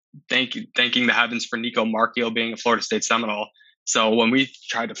 thanking the heavens for Nico Marchiol being a Florida State Seminole. So when we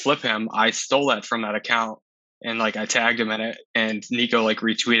tried to flip him, I stole that from that account and like I tagged him in it and Nico like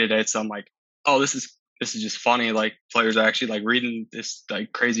retweeted it. So I'm like, oh, this is just funny. Like players are actually like reading this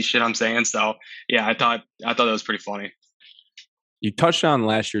like crazy shit I'm saying. So yeah, I thought that was pretty funny. You touched on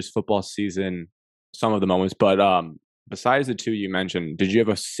last year's football season, some of the moments, but besides the two you mentioned, did you have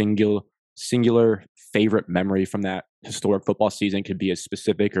a singular favorite memory from that historic football season? Could be as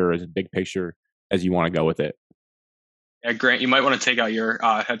specific or as big picture as you want to go with it. Yeah, Grant, you might want to take out your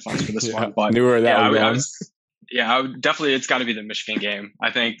headphones for this one. But knew where that was. I would definitely. It's got to be the Michigan game.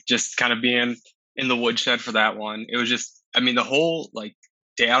 I think just kind of being in the woodshed for that one. It was just. I mean, the whole like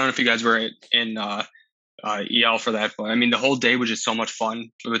day. I don't know if you guys were in EL for that, but I mean, the whole day was just so much fun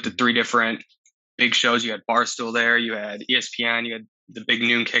with the three different big shows. You had Barstool there, you had ESPN, you had the big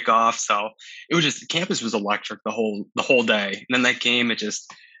noon kickoff. So it was just, campus was electric the whole day. And then that game, it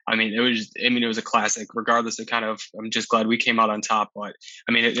was a classic regardless of kind of, I'm just glad we came out on top, but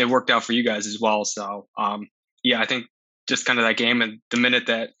I mean, it worked out for you guys as well. So yeah, I think just kind of that game and the minute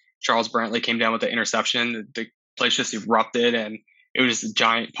that Charles Brantley came down with the interception, the place just erupted and it was just a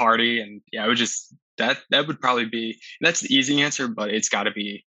giant party. And yeah, it was just, that would probably be, that's the easy answer, but it's got to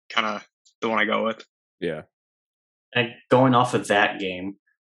be kind of the one I go with. Yeah. And going off of that game,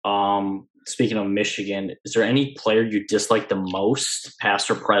 speaking of Michigan, is there any player you dislike the most,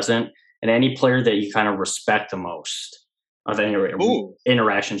 past or present, and any player that you kind of respect the most of any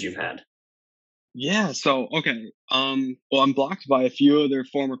interactions you've had? Yeah. So, okay. Well, I'm blocked by a few of their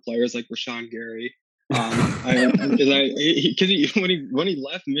former players like Rashawn Gary. Because when he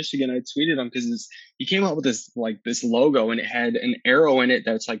left Michigan, I tweeted him because he came out with this logo and it had an arrow in it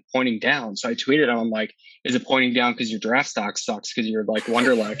that's like pointing down. So I tweeted him, I'm like, is it pointing down because your draft stock sucks because you're like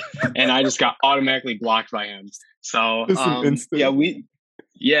Wonderlic? And I just got automatically blocked by him. So that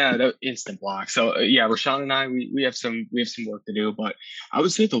instant block. So Rashawn and I we have some work to do, but I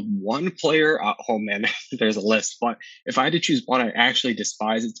would say the one player. Oh man, there's a list. But if I had to choose one I actually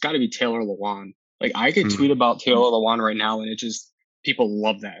despise, it's got to be Taylor Lewan. Like I could tweet about Taylor Lewan right now, and it just people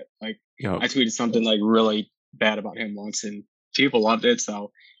love that. Like I tweeted something like really bad about him once, and people loved it.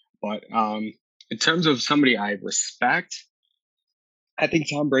 So, but in terms of somebody I respect, I think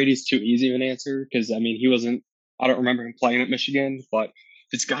Tom Brady's too easy of an answer because I mean he wasn't. I don't remember him playing at Michigan, but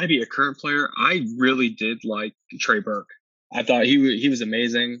it's got to be a current player. I really did like Trey Burke. I thought he was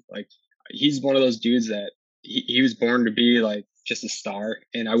amazing. Like he's one of those dudes that he was born to be like just a star,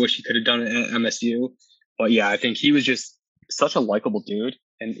 and I wish he could have done it at MSU. But yeah, I think he was just such a likable dude,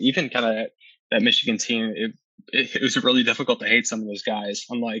 and even kind of that Michigan team, it was really difficult to hate some of those guys.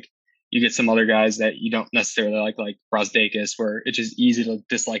 Unlike you get some other guys that you don't necessarily like Brazdeikis, where it's just easy to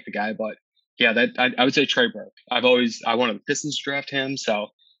dislike the guy. But yeah, I would say Trey Burke. I wanted the Pistons to draft him, so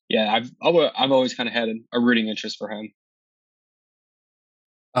yeah, I've always kind of had a rooting interest for him.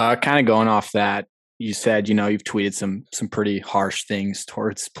 Kind of going off that, you said, you've tweeted some pretty harsh things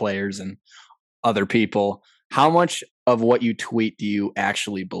towards players and other people. How much of what you tweet do you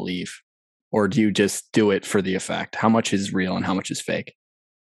actually believe? Or do you just do it for the effect? How much is real and how much is fake?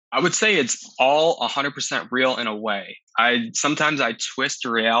 I would say it's all 100% real in a way. Sometimes I twist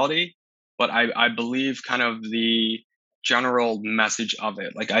the reality, but I believe kind of the general message of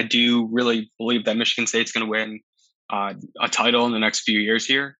it. Like I do really believe that Michigan State's going to win a title in the next few years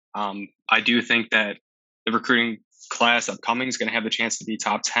here. I do think that the recruiting class upcoming is going to have the chance to be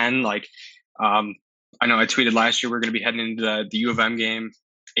top 10. Like, I know I tweeted last year, we're going to be heading into the U of M game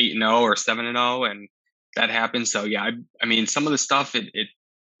 8-0 or 7-0, and that happened. So yeah, I mean, some of the stuff,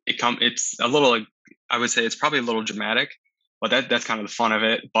 it's a little, like, I would say it's probably a little dramatic, but that's kind of the fun of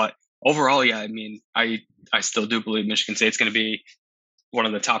it. But overall, yeah, I mean, I still do believe Michigan State's going to be one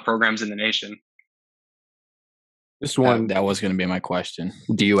of the top programs in the nation. This one that was going to be my question.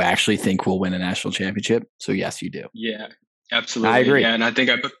 Do you actually think we'll win a national championship? So yes, you do. Yeah, absolutely. I agree. Yeah, and I think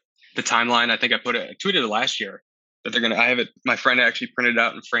I put the timeline. I tweeted it last year that they're gonna. I have it. My friend actually printed it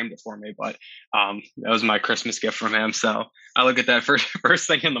out and framed it for me. But that was my Christmas gift from him. So I look at that first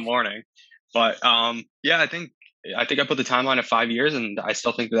thing in the morning. But yeah, I think I put the timeline at 5 years, and I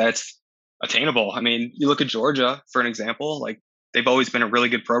still think that's attainable. I mean, you look at Georgia for an example. Like they've always been a really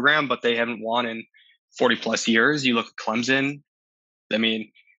good program, but they haven't won in 40 plus years. You look at Clemson. I mean,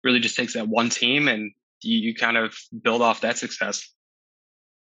 really just takes that one team and you kind of build off that success.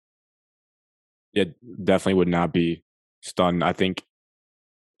 Yeah, definitely would not be stunned. I think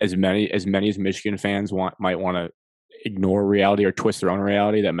as many as Michigan fans might want to ignore reality or twist their own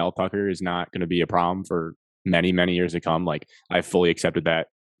reality, that Mel Tucker is not going to be a problem for many, many years to come. Like I fully accepted that.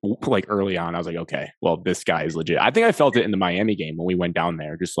 Like early on, I was like, okay, well, this guy is legit. I think I felt it in the Miami game when we went down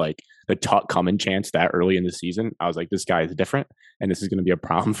there, just like the Tuck coming chance that early in the season. I was like, this guy is different, and this is going to be a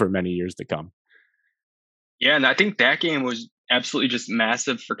problem for many years to come. Yeah, and I think that game was absolutely just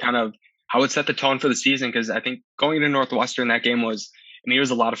massive for kind of how it set the tone for the season. Because I think going to Northwestern, that game was, I mean, it was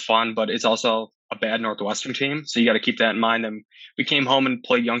a lot of fun, but it's also a bad Northwestern team, so you got to keep that in mind. And we came home and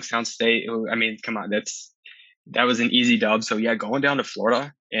played Youngstown State. I mean, come on, that was an easy dub. So yeah, going down to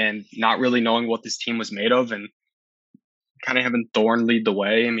Florida and not really knowing what this team was made of and kind of having Thorne lead the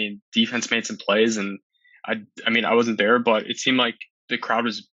way. I mean, defense made some plays, and I mean, I wasn't there, but it seemed like the crowd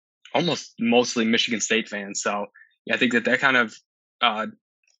was almost mostly Michigan State fans. So yeah, I think that kind of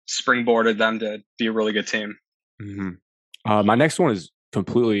springboarded them to be a really good team. Mm-hmm. My next one is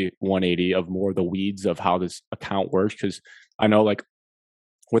completely 180 of more of the weeds of how this account works, because I know like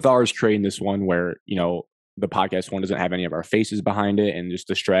with ours creating this one where, the podcast one doesn't have any of our faces behind it, and just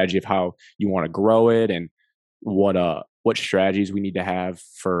the strategy of how you want to grow it and what strategies we need to have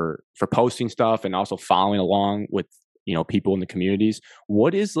for posting stuff and also following along with, people in the communities.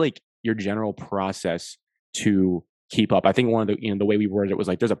 What is like your general process to keep up? I think one of the, the way we worded it was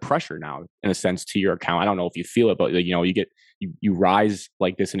like, there's a pressure now in a sense to your account. I don't know if you feel it, but you rise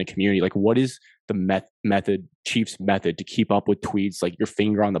like this in a community. Like what is the Chiefs method to keep up with tweets, like your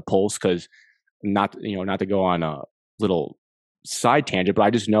finger on the pulse? Cause not to go on a little side tangent, but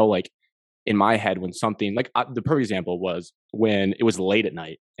I just know like in my head when something like the perfect example was when it was late at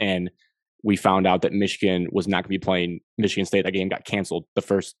night and we found out that Michigan was not going to be playing Michigan State. That game got canceled the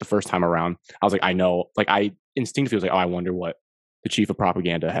first time around. I was like, I know, like I instinctively was like, oh, I wonder what the chief of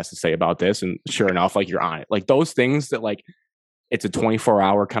propaganda has to say about this. And sure enough, like you're on it. Like those things that like it's a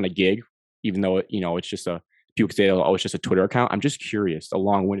 24-hour kind of gig, even though it's just people say, oh, it's just a Twitter account. I'm just curious, a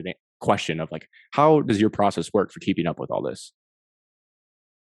long-winded question of like, how does your process work for keeping up with all this?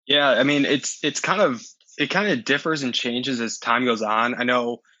 Yeah, I mean, it kind of differs and changes as time goes on. I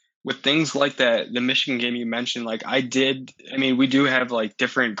know with things like that, the Michigan game you mentioned, like we do have like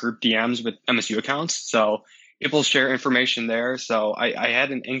different group DMs with MSU accounts. So people share information there. So I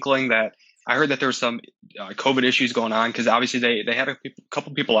had an inkling that I heard that there was some COVID issues going on because obviously they had a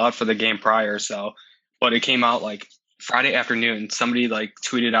couple people out for the game prior. So, but it came out like Friday afternoon, somebody like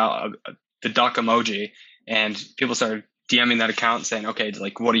tweeted out the duck emoji and people started DMing that account saying, okay,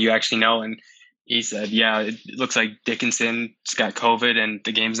 like, what do you actually know? And he said, yeah, it looks like Dickinson's got COVID and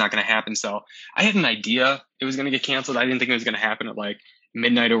the game's not going to happen. So I had an idea it was going to get canceled. I didn't think it was going to happen at like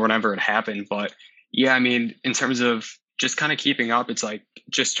midnight or whenever it happened. But yeah, I mean, in terms of just kind of keeping up, it's like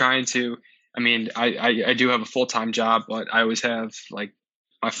just trying to, I do have a full-time job, but I always have like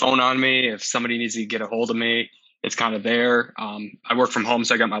my phone on me. If somebody needs to get a hold of me, it's kind of there. I work from home,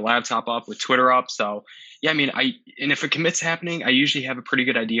 so I got my laptop up with Twitter up. So yeah, and if a commit's happening, I usually have a pretty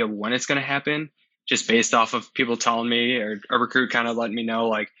good idea of when it's going to happen, just based off of people telling me or a recruit kind of letting me know,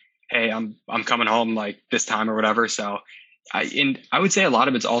 like, hey, I'm coming home like this time or whatever. So I would say a lot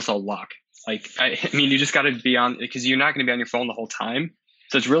of it's also luck. Like, you just got to be on, because you're not going to be on your phone the whole time.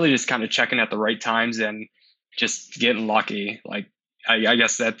 So it's really just kind of checking at the right times and just getting lucky. Like, I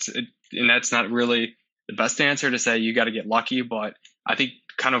guess that's not really the best answer to say you got to get lucky, but I think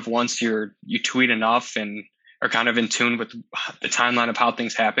kind of once you tweet enough and are kind of in tune with the timeline of how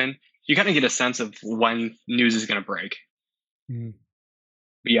things happen, you kind of get a sense of when news is going to break. Mm-hmm.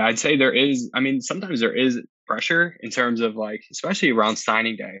 But yeah, I'd say sometimes there is pressure in terms of like, especially around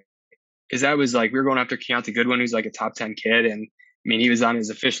signing day, because that was like, we were going after Keontae Goodwin, who's like a top 10 kid. And he was on his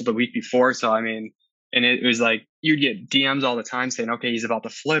official the week before. So, and it was like, you'd get DMs all the time saying, okay, he's about to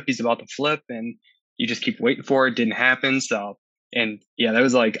flip. And you just keep waiting for it. Didn't happen. So, and yeah, that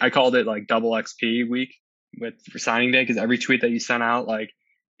was like, I called it like double XP week for signing day, because every tweet that you sent out, like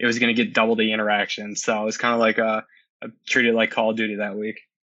it was going to get double the interaction. So it was kind of like I treated it like Call of Duty that week.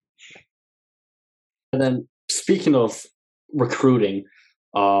 And then speaking of recruiting,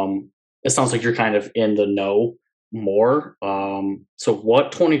 it sounds like you're kind of in the know more. So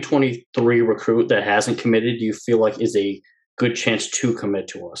what 2023 recruit that hasn't committed do you feel like is a good chance to commit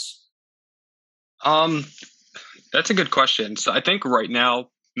to us? That's a good question. So I think right now,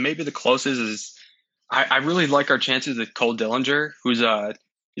 maybe the closest is I really like our chances with Cole Dillinger, who's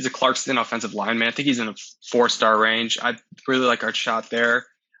he's a Clarkston offensive lineman. I think he's in a 4-star range. I really like our shot there.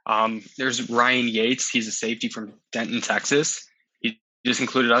 There's Ryan Yates. He's a safety from Denton, Texas. He just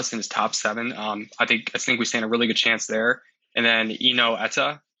included us in his top 7. I think we stand a really good chance there. And then Eno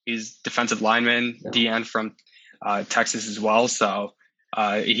Etta, he's defensive lineman, DN from Texas as well. So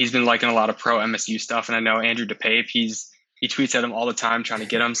he's been liking a lot of pro MSU stuff. And I know Andrew DePape, he tweets at him all the time trying to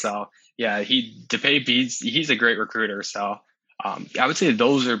get him. So yeah, DePape, he's a great recruiter. So I would say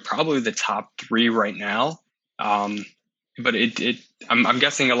those are probably the top 3 right now. But I'm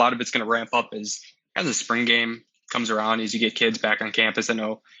guessing a lot of it's going to ramp up as the spring game comes around, as you get kids back on campus. I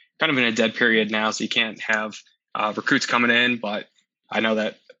know kind of in a dead period now, so you can't have recruits coming in, but I know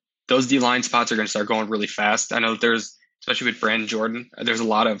that those D-line spots are going to start going really fast. I know that especially with Brandon Jordan, there's a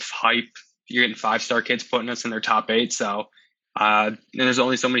lot of hype. You're getting 5-star kids putting us in their top 8. So, and there's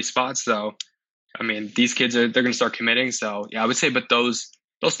only so many spots. So, these kids they're going to start committing. So yeah, I would say, but those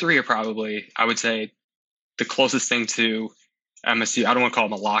 3 are probably, I would say, the closest thing to MSU. I don't want to call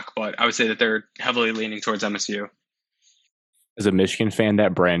them a lock, but I would say that they're heavily leaning towards MSU. As a Michigan fan,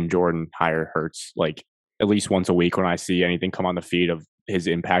 that Brandon Jordan hire hurts. Like at least once a week when I see anything come on the feed of his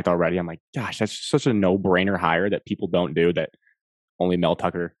impact already, I'm like, gosh, that's such a no-brainer hire that people don't do, that only Mel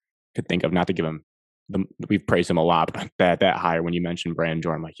Tucker could think of. Not to give him we've praised him a lot, but that hire, when you mentioned Brandon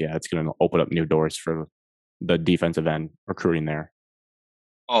Jordan, I'm like, yeah, it's going to open up new doors for the defensive end recruiting there.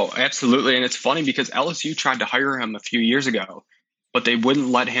 Oh, absolutely. And it's funny because LSU tried to hire him a few years ago, but they wouldn't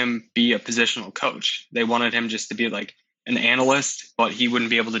let him be a positional coach. They wanted him just to be like an analyst, but he wouldn't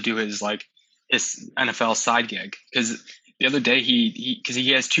be able to do his NFL side gig. Because the other day because he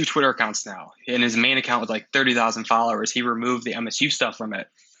has 2 Twitter accounts now, and his main account with like 30,000 followers, he removed the MSU stuff from it.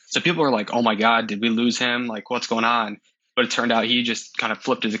 So people were like, oh my God, did we lose him? Like, what's going on? But it turned out he just kind of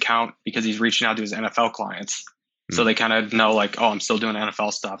flipped his account because he's reaching out to his NFL clients. So they kind of know like, oh, I'm still doing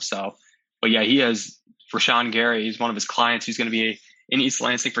NFL stuff. So, but yeah, he has Rashawn Gary. He's one of his clients who's going to be in East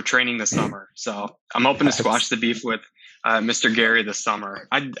Lansing for training this summer. So I'm hoping to squash the beef with Mr. Gary this summer.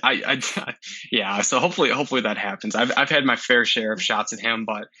 Yeah. So hopefully that happens. I've had my fair share of shots at him,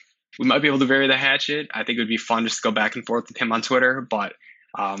 but we might be able to bury the hatchet. I think it would be fun just to go back and forth with him on Twitter, but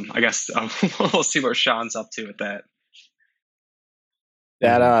I guess we'll see what Sean's up to with that.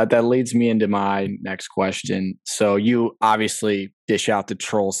 That leads me into my next question. So you obviously dish out the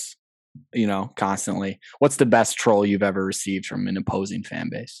trolls, constantly. What's the best troll you've ever received from an opposing fan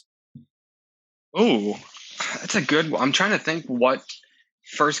base? Oh, that's a good one. I'm trying to think what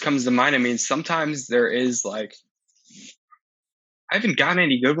first comes to mind. I mean, sometimes there is like, I haven't gotten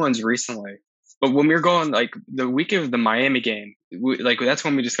any good ones recently, but when we were going like the week of the Miami game, that's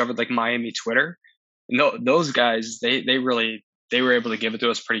when we discovered like Miami Twitter. And those guys, they were able to give it to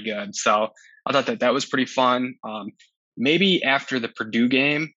us pretty good. So I thought that was pretty fun. Maybe after the Purdue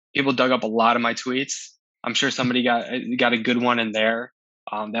game, people dug up a lot of my tweets. I'm sure somebody got a good one in there.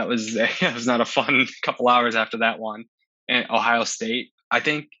 That was it was not a fun couple hours after that one. And Ohio State, I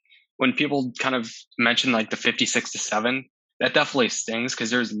think when people kind of mention like the 56-7, that definitely stings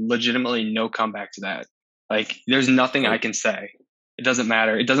because there's legitimately no comeback to that. Like there's nothing I can say. It doesn't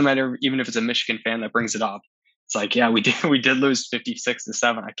matter. It doesn't matter even if it's a Michigan fan that brings it up. It's like, yeah, we did lose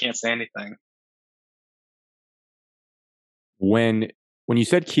 56-7. I can't say anything. When you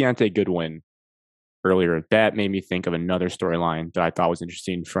said Keontae Goodwin earlier, that made me think of another storyline that I thought was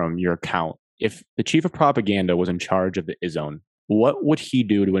interesting from your account. If the chief of propaganda was in charge of the Izzone, what would he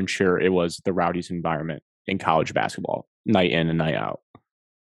do to ensure it was the rowdiest environment in college basketball, night in and night out?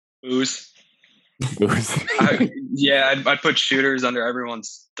 Booze. I'd put shooters under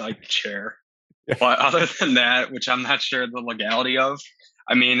everyone's like chair. But other than that, which I'm not sure the legality of,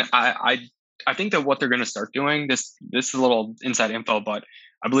 I mean, I think that what they're going to start doing, this is a little inside info, but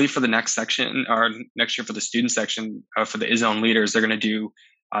I believe for the next section or next year for the student section for the Izzone leaders, they're going to do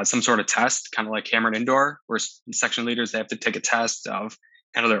some sort of test, kind of like Cameron Indoor, where section leaders, they have to take a test of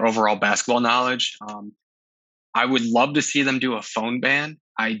kind of their overall basketball knowledge. I would love to see them do a phone ban.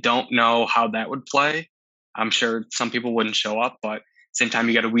 I don't know how that would play. I'm sure some people wouldn't show up, but same time,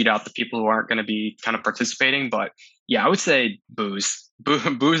 you got to weed out the people who aren't going to be kind of participating. But yeah, I would say booze.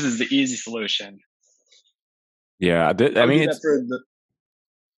 Booze is the easy solution. Yeah, go ahead.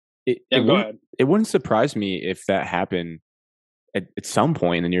 It wouldn't surprise me if that happened at some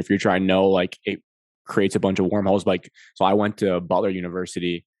point in the near future. I know like it creates a bunch of wormholes. Like, so I went to Butler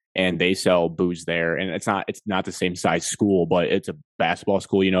University and they sell booze there, and it's not the same size school, but it's a basketball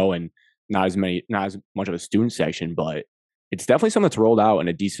school, and not as much of a student section, but it's definitely something that's rolled out in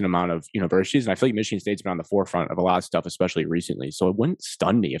a decent amount of universities. And I feel like Michigan State's been on the forefront of a lot of stuff, especially recently. So it wouldn't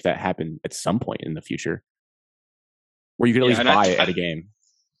stun me if that happened at some point in the future where you could at least buy it at a game.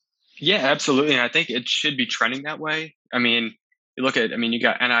 Yeah, absolutely. And I think it should be trending that way. I mean, you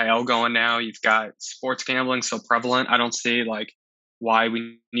got NIL going now. You've got sports gambling so prevalent. I don't see like why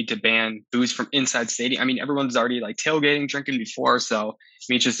we need to ban booze from inside stadium. I mean, everyone's already like tailgating, drinking before. So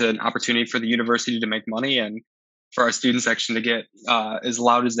it's just an opportunity for the university to make money and for our student section to get as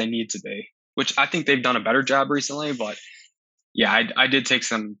loud as they need to be, which I think they've done a better job recently. But yeah, I did take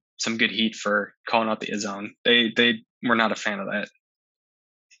some good heat for calling out the Izzone. They were not a fan of that.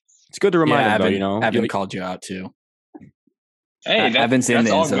 It's good to remind them, though, Evan called you out too. Hey, Evan's in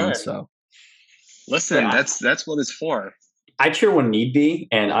the Izzone, so listen, that's what it's for. I cheer when need be,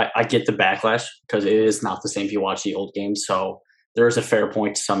 and I get the backlash because it is not the same if you watch the old games. So there is a fair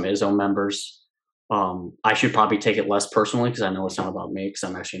point to some Izzone members. I should probably take it less personally because I know it's not about me because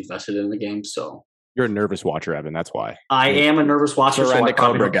I'm actually invested in the game. So you're a nervous watcher, Evan. That's why. I am a nervous watcher. So a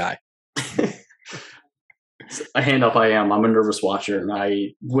Cobra guy. A hand up, I am. I'm a nervous watcher,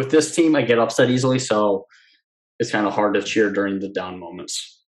 and with this team, I get upset easily. So it's kind of hard to cheer during the down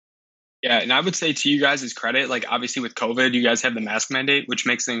moments. Yeah, and I would say to you guys' credit, like obviously with COVID, you guys have the mask mandate, which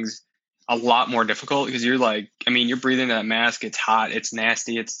makes things a lot more difficult because you're breathing that mask. It's hot. It's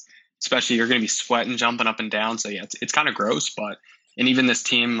nasty. Especially you're going to be sweating, jumping up and down. So yeah, it's kind of gross, and even this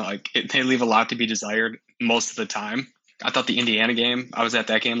team, they leave a lot to be desired most of the time. I thought the Indiana game, I was at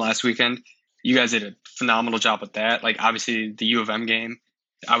that game last weekend. You guys did a phenomenal job with that. Like obviously the U of M game,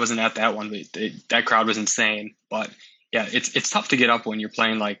 I wasn't at that one, but that crowd was insane. But yeah, it's tough to get up when you're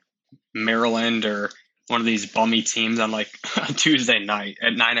playing like Maryland or one of these bummy teams on like a Tuesday night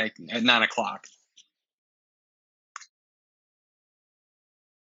at 9 o'clock.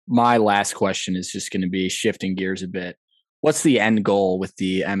 My last question is just going to be shifting gears a bit. What's the end goal with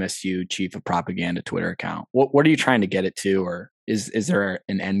the MSU chief of propaganda Twitter account? What are you trying to get it to, or is there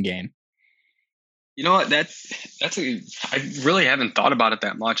an end game? You know what? I really haven't thought about it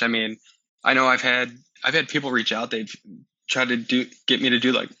that much. I mean, I know I've had people reach out. They've try to get me to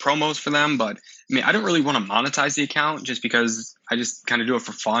do like promos for them. But I mean, I don't really want to monetize the account just because I just kind of do it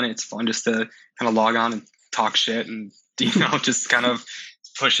for fun. It's fun just to kind of log on and talk shit and, just kind of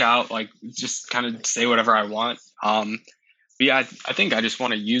push out, like just kind of say whatever I want. But yeah, I think I just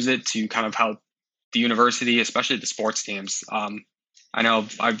want to use it to kind of help the university, especially the sports teams. I know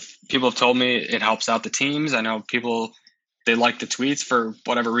people have told me it helps out the teams. I know people, they like the tweets for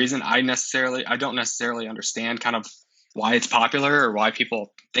whatever reason. I don't necessarily understand kind of why it's popular or why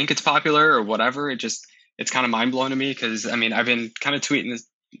people think it's popular or whatever. It's kind of mind blowing to me because I mean, I've been kind of tweeting this,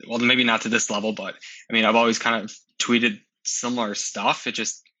 well, maybe not to this level, but I mean, I've always kind of tweeted similar stuff. It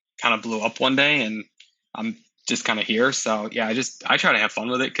just kind of blew up one day and I'm just kind of here. So yeah, I try to have fun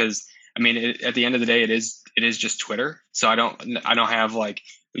with it because I mean, at the end of the day, it is just Twitter. So I don't have like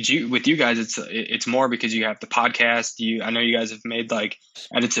with you guys. It's more because you have the podcast. I know you guys have made like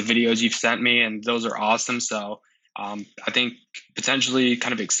edits of videos you've sent me, and those are awesome. So I think potentially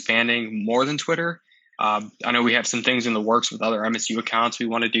kind of expanding more than Twitter. I know we have some things in the works with other MSU accounts. We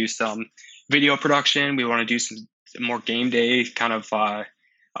want to do some video production. We want to do some more game day kind of,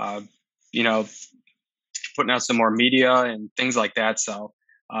 putting out some more media and things like that. So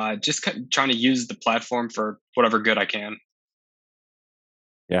just trying to use the platform for whatever good I can.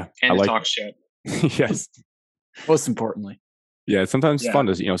 Yeah. And to talk shit. Yes. Most importantly. Yeah. Sometimes it's fun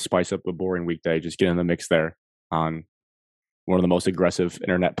to, spice up a boring weekday. Just get in the mix there on one of the most aggressive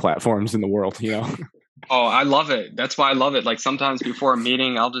internet platforms in the world, Oh, I love it. That's why I love it. Like sometimes before a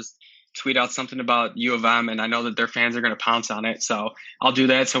meeting, I'll just tweet out something about U of M and I know that their fans are going to pounce on it. So I'll do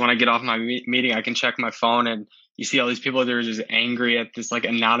that. So when I get off my meeting, I can check my phone and you see all these people that are just angry at this like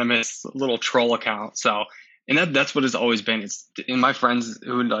anonymous little troll account. So, and that's what it's always been. It's in my friends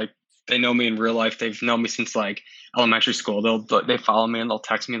who like, they know me in real life. They've known me since like elementary school. They follow me and they'll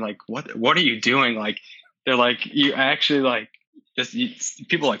text me like, what are you doing? Like, they're like, you actually like,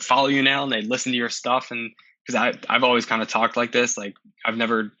 people like follow you now and they listen to your stuff. And because I've always kind of talked like this, like I've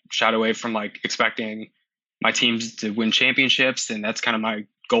never shied away from like expecting my teams to win championships. And that's kind of my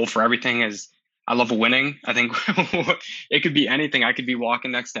goal for everything is I love winning. I think it could be anything. I could be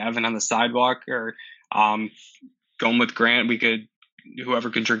walking next to Evan on the sidewalk or going with Grant.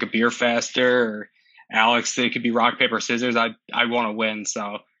 Whoever could drink a beer faster or Alex, it could be rock, paper, scissors. I want to win.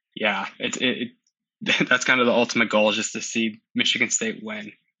 So yeah, that's kind of the ultimate goal is just to see Michigan State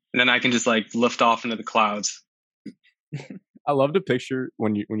win. And then I can just like lift off into the clouds. I love the picture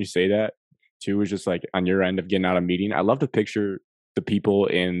when you say that too, is just like on your end of getting out of a meeting. I love to picture the people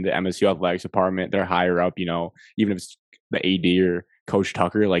in the MSU athletics department. They're higher up, even if it's the AD or Coach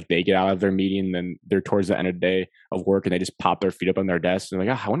Tucker, like they get out of their meeting, then they're towards the end of the day of work and they just pop their feet up on their desk and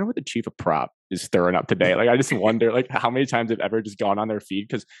like, I wonder what the chief of prop is stirring up today. Like, I just wonder like how many times they've ever just gone on their feet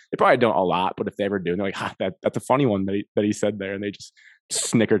because they probably don't a lot, but if they ever do, they're like, that's a funny one that he said there. And they just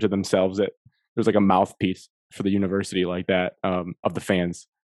snicker to themselves that there's like a mouthpiece for the university like that of the fans.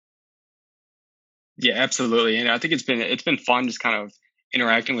 Yeah, absolutely. And I think it's been fun just kind of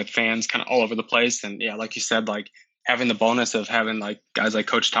interacting with fans kind of all over the place. And yeah, like you said, like having the bonus of having like guys like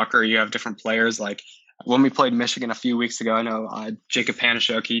Coach Tucker, you have different players. Like when we played Michigan a few weeks ago, I know Jacob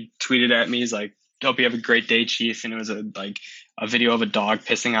Panashuk, he tweeted at me, he's like, hope you have a great day, Chief. And it was a video of a dog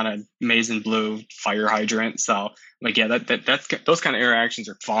pissing on a maize and blue fire hydrant. So like, yeah, that's those kind of interactions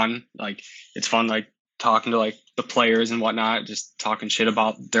are fun. Like it's fun, like talking to like the players and whatnot, just talking shit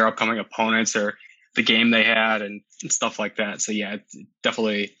about their upcoming opponents or the game they had and stuff like that. So yeah,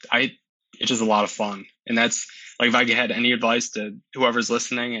 definitely, it's just a lot of fun. And that's like, if I had any advice to whoever's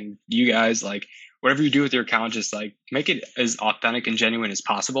listening and you guys, like whatever you do with your account, just like make it as authentic and genuine as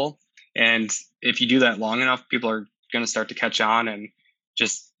possible. And if you do that long enough, people are going to start to catch on and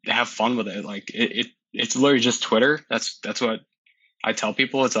just have fun with it. Like it's literally just Twitter. That's what I tell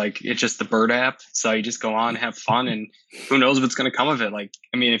people. It's like, it's just the Bird app. So you just go on, have fun, and who knows what's going to come of it. Like,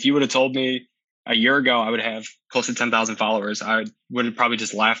 I mean, if you would have told me a year ago, I would have close to 10,000 followers. I would have probably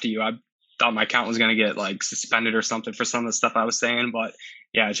just laughed at you. I thought my account was going to get like suspended or something for some of the stuff I was saying, but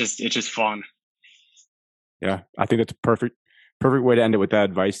yeah, it's just fun. Yeah. I think that's a perfect way to end it with that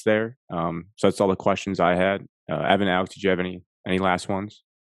advice there. So that's all the questions I had. Evan, Alex, did you have any last ones?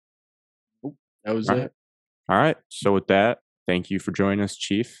 That was it. All right. So with that, thank you for joining us,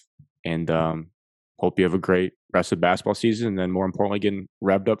 Chief. And hope you have a great rest of basketball season. And then more importantly, getting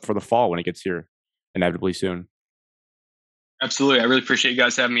revved up for the fall when it gets here inevitably soon. Absolutely. I really appreciate you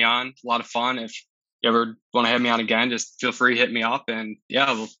guys having me on. It's a lot of fun. If you ever want to have me on again, just feel free to hit me up and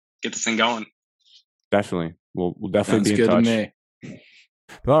yeah, we'll get this thing going. Definitely. We'll definitely be in touch. Sounds good to me.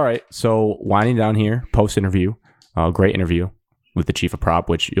 All right. So winding down here, post-interview, great interview. with the chief of prop,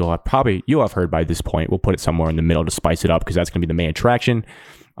 which you'll have heard by this point. We'll put it somewhere in the middle to spice it up because that's going to be the main attraction.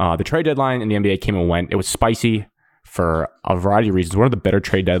 The trade deadline in the NBA came and went. It was spicy for a variety of reasons. One of the better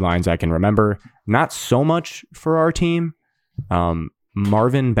trade deadlines I can remember. Not so much for our team.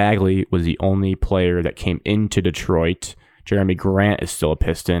 Marvin Bagley was the only player that came into Detroit. Jeremy Grant is still a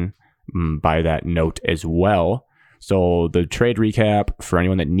Piston by that note as well. So the trade recap for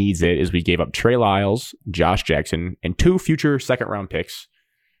anyone that needs it is we gave up Trey Lyles, Josh Jackson, and 2 future second-round picks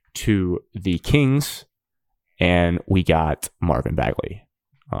to the Kings, and we got Marvin Bagley.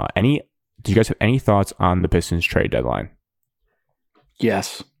 Do you guys have any thoughts on the Pistons trade deadline?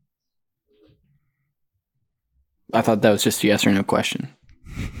 Yes. I thought that was just a yes or no question.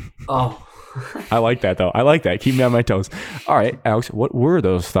 Oh. I like that, though. I like that. Keep me on my toes. All right, Alex, what were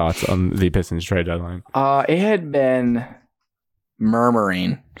those thoughts on the Pistons trade deadline? It had been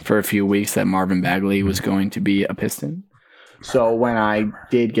murmuring for a few weeks that Marvin Bagley was going to be a Piston. So when I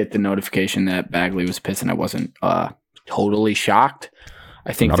did get the notification that Bagley was a Piston, I wasn't totally shocked.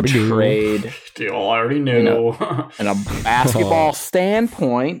 I think the trade, they all already knew. In a basketball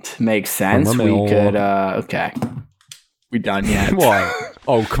standpoint, makes sense. We could, okay. We done yet? What?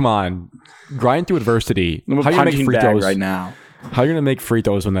 Oh, come on. Grind through adversity. I'm a How you gonna punching make free bag throws right now. How are you going to make free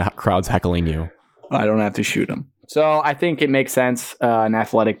throws when the crowd's heckling you? I don't have to shoot them. So I think it makes sense, an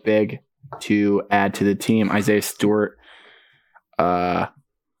athletic big to add to the team. Isaiah Stewart,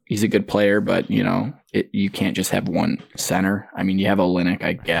 he's a good player, but you can't just have one center. I mean, you have Olynyk,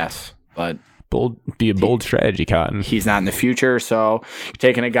 I guess, but Be a bold strategy, Cotton. he's not in the future. So you're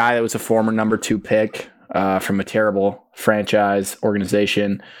taking a guy that was a former number 2 pick from a terrible franchise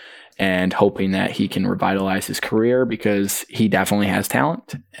organization and hoping that he can revitalize his career because he definitely has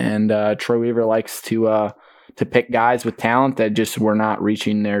talent. And Troy Weaver likes to pick guys with talent that just were not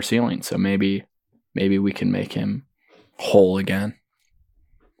reaching their ceiling. So maybe we can make him whole again.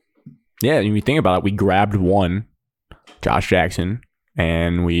 Yeah, when you think about it, we grabbed one, Josh Jackson,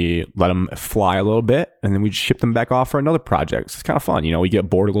 and we let him fly a little bit, and then we just shipped him back off for another project. So it's kind of fun. We get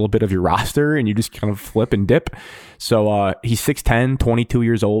bored a little bit of your roster, and you just kind of flip and dip. So he's 6'10", 22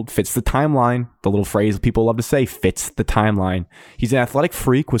 years old, fits the timeline. The little phrase people love to say, fits the timeline. He's an athletic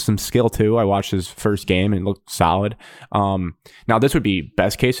freak with some skill, too. I watched his first game, and it looked solid. Now, this would be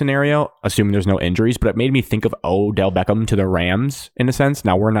best case scenario, assuming there's no injuries, but it made me think of Odell Beckham to the Rams, in a sense.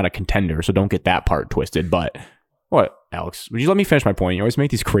 Now, we're not a contender, so don't get that part twisted, but... What, Alex? Would you let me finish my point? You always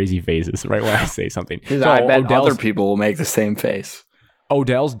make these crazy faces right when I say something. So I bet other people will make the same face.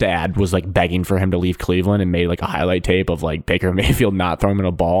 Odell's dad was begging for him to leave Cleveland and made a highlight tape of Baker Mayfield not throwing him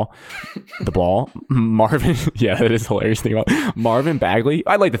the ball. Marvin, yeah, that is hilarious thing about Marvin Bagley.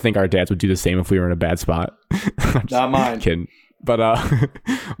 I'd like to think our dads would do the same if we were in a bad spot. Not mine. Kidding. But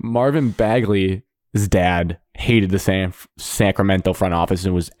Marvin Bagley's dad hated the Sacramento front office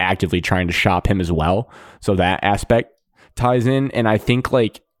and was actively trying to shop him as well. So that aspect ties in. And I think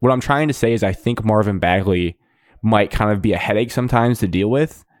what I'm trying to say is I think Marvin Bagley might kind of be a headache sometimes to deal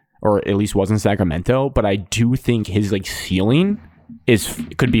with, or at least was in Sacramento. But I do think his ceiling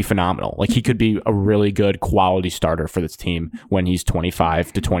could be phenomenal. He could be a really good quality starter for this team when he's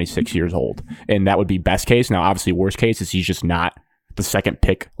 25 to 26 years old. And that would be best case. Now, obviously, worst case is he's just not the second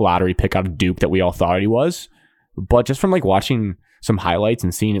lottery pick out of Duke that we all thought he was. But just from watching some highlights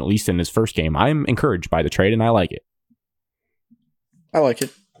and seeing at least in his first game, I'm encouraged by the trade and I like it. I like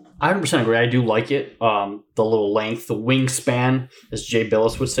it. I 100% agree. I do like it. The little length, the wingspan, as Jay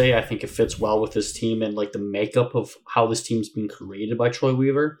Billis would say, I think it fits well with this team and the makeup of how this team's been created by Troy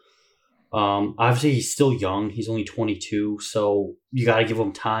Weaver. Obviously, he's still young. He's only 22, so you got to give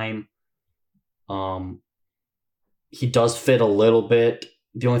him time. He does fit a little bit.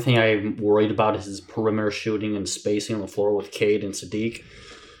 The only thing I'm worried about is his perimeter shooting and spacing on the floor with Cade and Sadiq.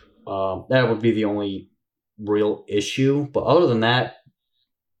 That would be the only real issue. But other than that,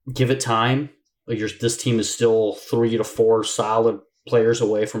 give it time. This team is still 3 to 4 solid players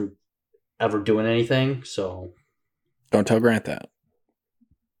away from ever doing anything. So don't tell Grant that.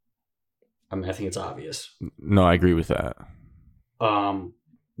 I think it's obvious. No, I agree with that.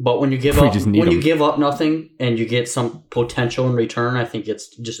 But when you give up nothing and you get some potential in return, I think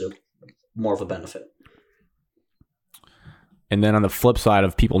it's just more of a benefit. And then on the flip side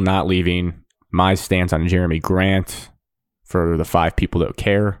of people not leaving, my stance on Jeremy Grant for the 5 people that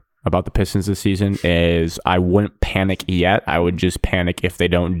care about the Pistons this season is I wouldn't panic yet. I would just panic if they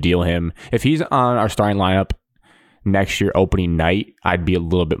don't deal him. If he's on our starting lineup next year opening night, I'd be a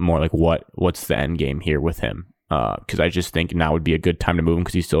little bit more what's the end game here with him? Because I just think now would be a good time to move him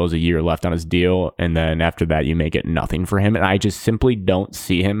because he still has a year left on his deal. And then after that, you may get nothing for him. And I just simply don't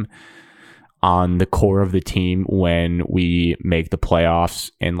see him on the core of the team when we make the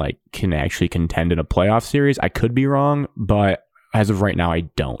playoffs and like can actually contend in a playoff series. I could be wrong, but as of right now, I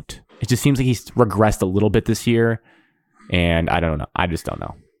don't. It just seems like he's regressed a little bit this year, and I don't know. I just don't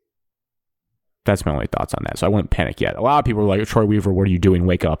know. That's my only thoughts on that. So I wouldn't panic yet. A lot of people are like, Troy Weaver, what are you doing?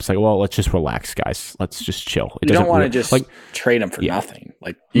 Wake up. It's like, well, let's just relax, guys. Let's just chill. You don't want to just like trade him for nothing.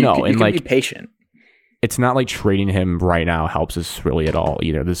 Like, you can like, be patient. It's not like trading him right now helps us really at all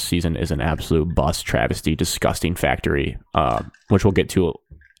either. This season is an absolute bust, travesty, disgusting factory, which we'll get to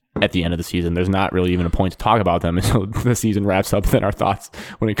at the end of the season. There's not really even a point to talk about them until the season wraps up. Then our thoughts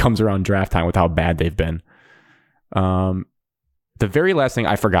when it comes around draft time with how bad they've been. The very last thing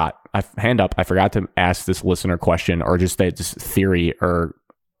I forgot, I forgot to ask this listener question or just this theory or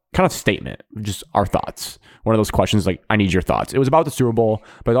kind of statement, just our thoughts. One of those questions like, I need your thoughts. It was about the Super Bowl,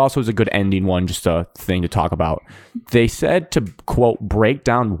 but it also was a good ending one, just a thing to talk about. They said to, quote, break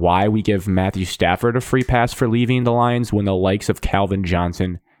down why we give Matthew Stafford a free pass for leaving the Lions when the likes of Calvin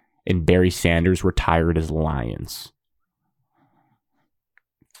Johnson and Barry Sanders retired as Lions.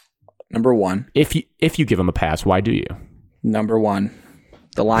 Number one. If you give him a pass, why do you? Number one,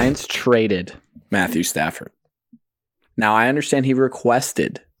 the Lions traded Matthew Stafford. Now, I understand he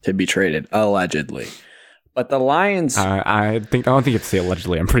requested to be traded, allegedly. But the Lions... I don't think you have to say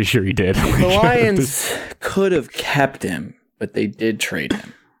allegedly. I'm pretty sure he did. The Lions could have kept him, but they did trade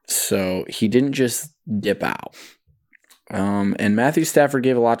him. So he didn't just dip out. And Matthew Stafford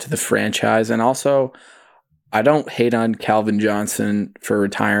gave a lot to the franchise. And also, I don't hate on Calvin Johnson for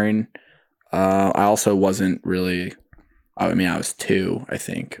retiring. I also wasn't really... I mean, I was 2, I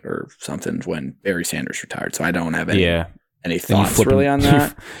think, or something when Barry Sanders retired. So I don't have any thoughts really on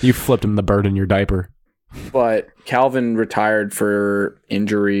that. You flipped him the bird in your diaper. But Calvin retired for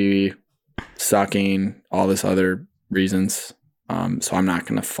injury, sucking, all this other reasons. So I'm not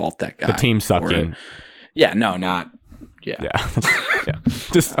going to fault that guy. The team sucking. Yeah, no, not. Yeah. Yeah.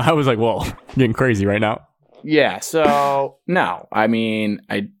 Just, I was like, whoa, getting crazy right now. Yeah, so no, I mean,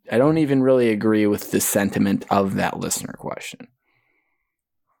 I don't even really agree with the sentiment of that listener question.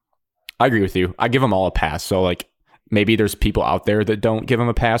 I agree with you. I give them all a pass. So like maybe there's people out there that don't give them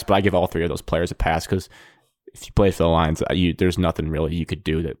a pass, but I give all 3 of those players a pass because if you play for the Lions, there's nothing really you could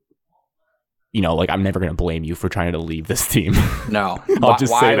do that. Like I'm never going to blame you for trying to leave this team. No, I'll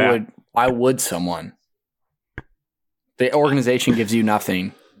just say that. Why would someone? The organization gives you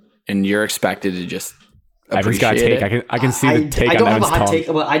nothing, and you're expected to just. Ivan's got a take. I can see the take. I on don't have Evan's a hot tongue. take,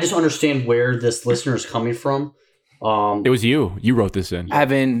 but I just understand where this listener is coming from. It was you. You wrote this in.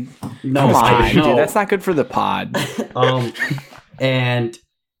 Evan, No, come on, I know. dude, that's not good for the pod. And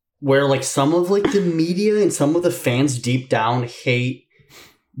where like some of like the media and some of the fans deep down hate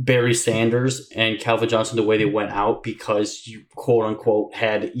Barry Sanders and Calvin Johnson the way they went out because you quote unquote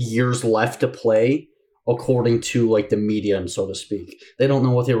had years left to play. According to like the media, so to speak, they don't know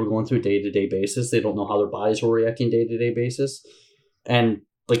what they were going through day-to-day basis. They don't know how their bodies were reacting day-to-day basis, and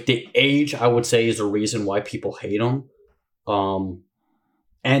like the age, I would say, is a reason why people hate them. And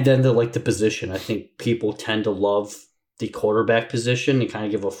then the position. I think people tend to love the quarterback position and kind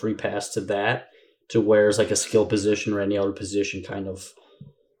of give a free pass to that, to whereas like a skill position or any other position, kind of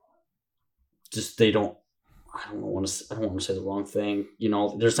just they don't. I don't want to say the wrong thing.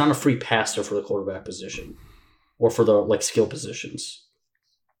 There's not a free pass there for the quarterback position or for the like skill positions.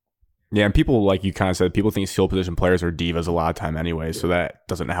 Yeah, and people, like you kind of said, people think skill position players are divas a lot of time anyway, so that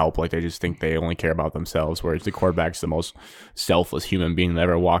doesn't help. Like they just think they only care about themselves, whereas the quarterback's the most selfless human being that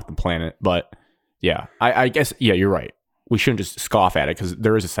ever walked the planet. But yeah, I guess, yeah, you're right. We shouldn't just scoff at it because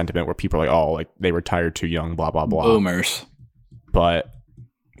there is a sentiment where people are like, oh, like they retired too young, blah, blah, blah. Boomers. But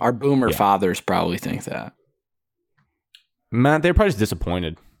our boomer fathers probably think that. Man, they're probably just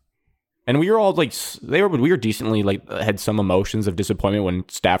disappointed. And we were all like, we were decently like had some emotions of disappointment when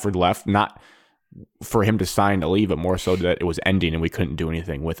Stafford left, not for him to sign to leave, but more so that it was ending and we couldn't do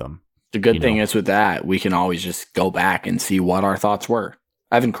anything with him. The good thing is with that, we can always just go back and see what our thoughts were.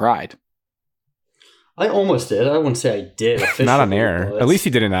 I haven't cried. I almost did. I wouldn't say I did. Not on air. At least he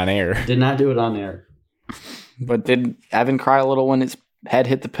did it on air. Did not do it on air. But did Evan cry a little when his head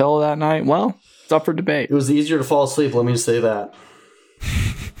hit the pillow that night? Well, it's up for debate. It was easier to fall asleep, let me just say that.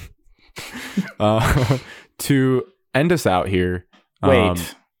 To end us out here.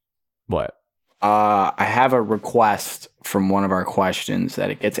 Wait. What? I have a request from one of our questions that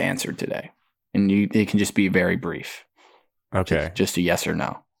it gets answered today. And it can just be very brief. Okay. Just a yes or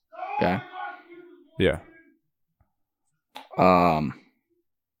no. Okay? Yeah.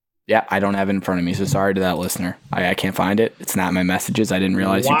 Yeah, I don't have it in front of me, so sorry to that listener. I can't find it. It's not in my messages. I didn't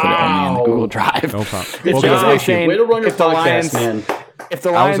realize you put it only in the Google Drive. No problem. Good Well, job. Shane, Way to run your if the podcast, Lions- man. If the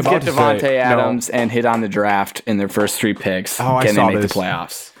I was Lions about get to Devontae say, no. Adams and hit on the draft in their first 3 picks, I can saw they make this. the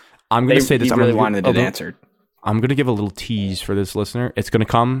playoffs? I'm going to say this. He I'm really gonna wanted it answered. I'm going to give a little tease for this listener. It's going to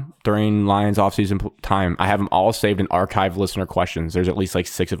come during Lions offseason time. I have them all saved in archive listener questions. There's at least like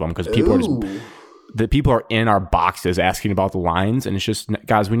 6 of them because people are in our boxes asking about the Lions, and it's just,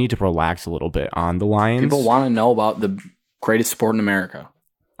 guys, we need to relax a little bit on the Lions. People want to know about the greatest sport in America.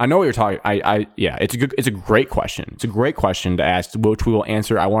 I know what you're talking. Yeah, it's a great question. It's a great question to ask, which we will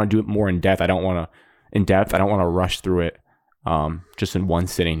answer. I want to do it more in depth. I don't want to rush through it just in one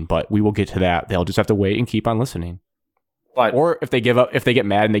sitting, but we will get to that. They'll just have to wait and keep on listening. But Or if they get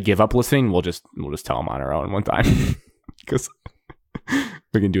mad and they give up listening, we'll just tell them on our own one time because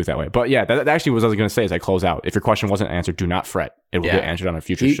we can do it that way. But yeah, that actually was what I was going to say as I close out. If your question wasn't answered, do not fret. It will get answered on a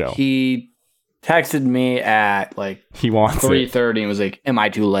future show. He texted me at like He wants 3:30 and was like, "Am I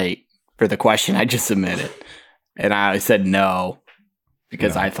too late for the question I just submitted?" And I said no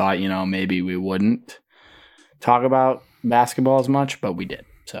because I thought, maybe we wouldn't talk about basketball as much, but we did.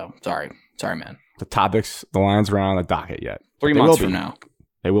 So sorry, man. the topics. The Lions are not on the docket yet. 3 months from now.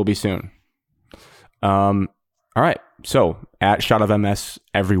 They will be soon. All right. So at Shot of MS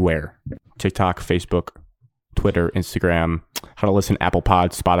everywhere. TikTok, Facebook, Twitter, Instagram, how to listen, Apple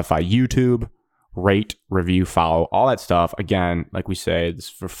Pod, Spotify, YouTube, rate, review, follow, all that stuff. Again, like we say, this is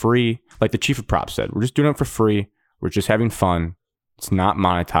for free. Like the Chief of Props said, we're just doing it for free. We're just having fun. It's not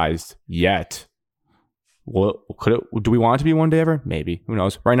monetized yet. Well, do we want it to be one day ever? Maybe. Who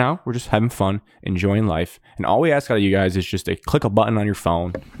knows? Right now, we're just having fun, enjoying life. And all we ask out of you guys is just to click a button on your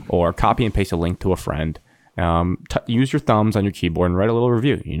phone or copy and paste a link to a friend. Use your thumbs on your keyboard and write a little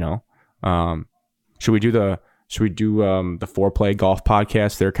review, Should we do the Foreplay Golf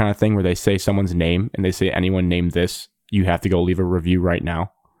Podcast, their kind of thing, where they say someone's name and they say, anyone named this, you have to go leave a review right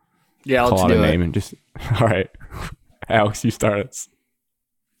now? Yeah, let's Call out do a it. name and just, all right. Alex, you start us.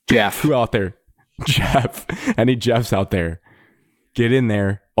 Jeff. Who out there? Jeff. Any Jeffs out there? Get in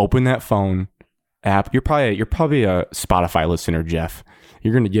there. Open that phone app. You're probably a Spotify listener, Jeff.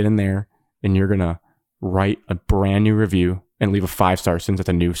 You're gonna get in there and you're gonna write a brand new review and leave a 5-star since it's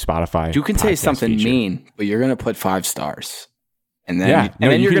a new Spotify. You can say podcast something feature. mean, but you're going to put 5 stars. And then, Yeah. No,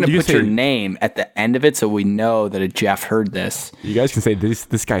 you're you going can- to you put can your say- name at the end of it so we know that a Jeff heard this. You guys can say this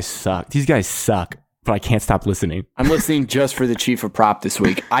guy sucks. These guys suck, but I can't stop listening. I'm listening just for the Chief of Prop this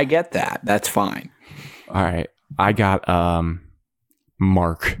week. I get that. That's fine. All right. I got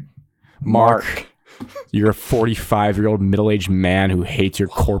Mark. You're a 45-year-old middle-aged man who hates your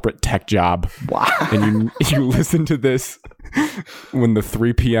corporate tech job. Wow. And you listen to this when the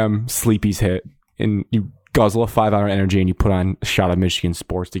 3 p.m. sleepies hit, and you guzzle a 5-hour energy and you put on a shot of Michigan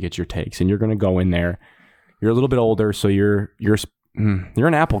sports to get your takes. And you're going to go in there. You're a little bit older, so you're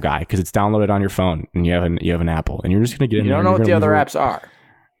an Apple guy because it's downloaded on your phone and you have an Apple. And you're just going to get in You there. don't know and what the you're other gonna apps are.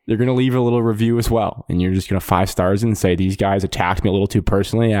 You're going to leave a little review as well. And you're just going to 5 stars and say, these guys attacked me a little too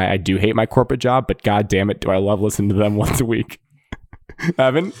personally. I do hate my corporate job, but God damn it, do I love listening to them once a week.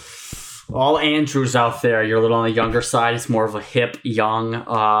 Evan? All Andrews out there, you're a little on the younger side. It's more of a hip,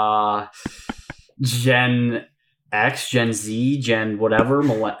 young, Gen X, Gen Z, Gen whatever.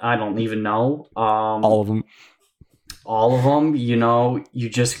 I don't even know. All of them. All of them. You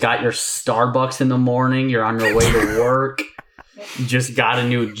just got your Starbucks in the morning. You're on your way to work. You just got a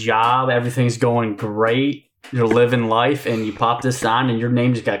new job. Everything's going great. You're living life, and you pop this on, and your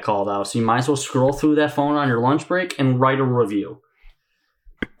name just got called out. So you might as well scroll through that phone on your lunch break and write a review.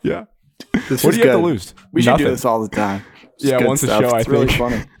 Yeah. This What is do you have to good. lose? We should Nothing. do this all the time. It's Yeah, good once a stuff. show, I it's really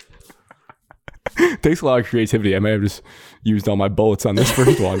think. funny. Takes a lot of creativity. I may have just used all my bullets on this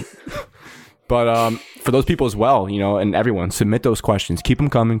first one. But for those people as well, and everyone, submit those questions. Keep them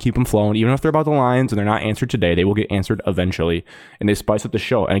coming. Keep them flowing. Even if they're about the Lions and they're not answered today, they will get answered eventually. And they spice up the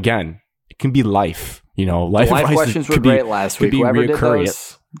show. And again, it can be life. Life Life advice questions were could be- great last could week. be Whoever did reoccurring.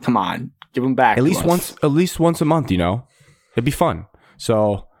 those, come on, give them back. At to least us. once a month. It'd be fun.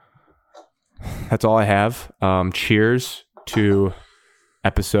 So that's all I have. Cheers to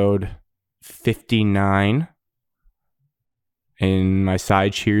episode 59. And my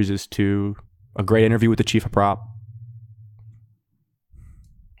side cheers is to a great interview with the Chief of Prop.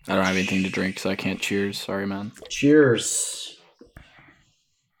 I don't have anything to drink, so I can't cheers. Sorry, man. Cheers.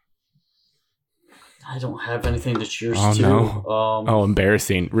 I don't have anything to cheers Oh, to. no.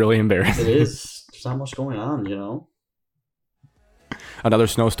 Embarrassing. Really embarrassing. It is. There's not much going on, Another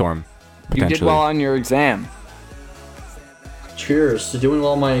snowstorm. You did Potentially. well on your exam. Cheers to doing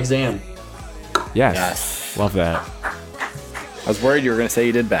well on my exam. Yes. Love that. I was worried you were going to say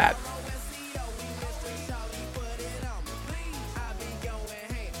you did bad.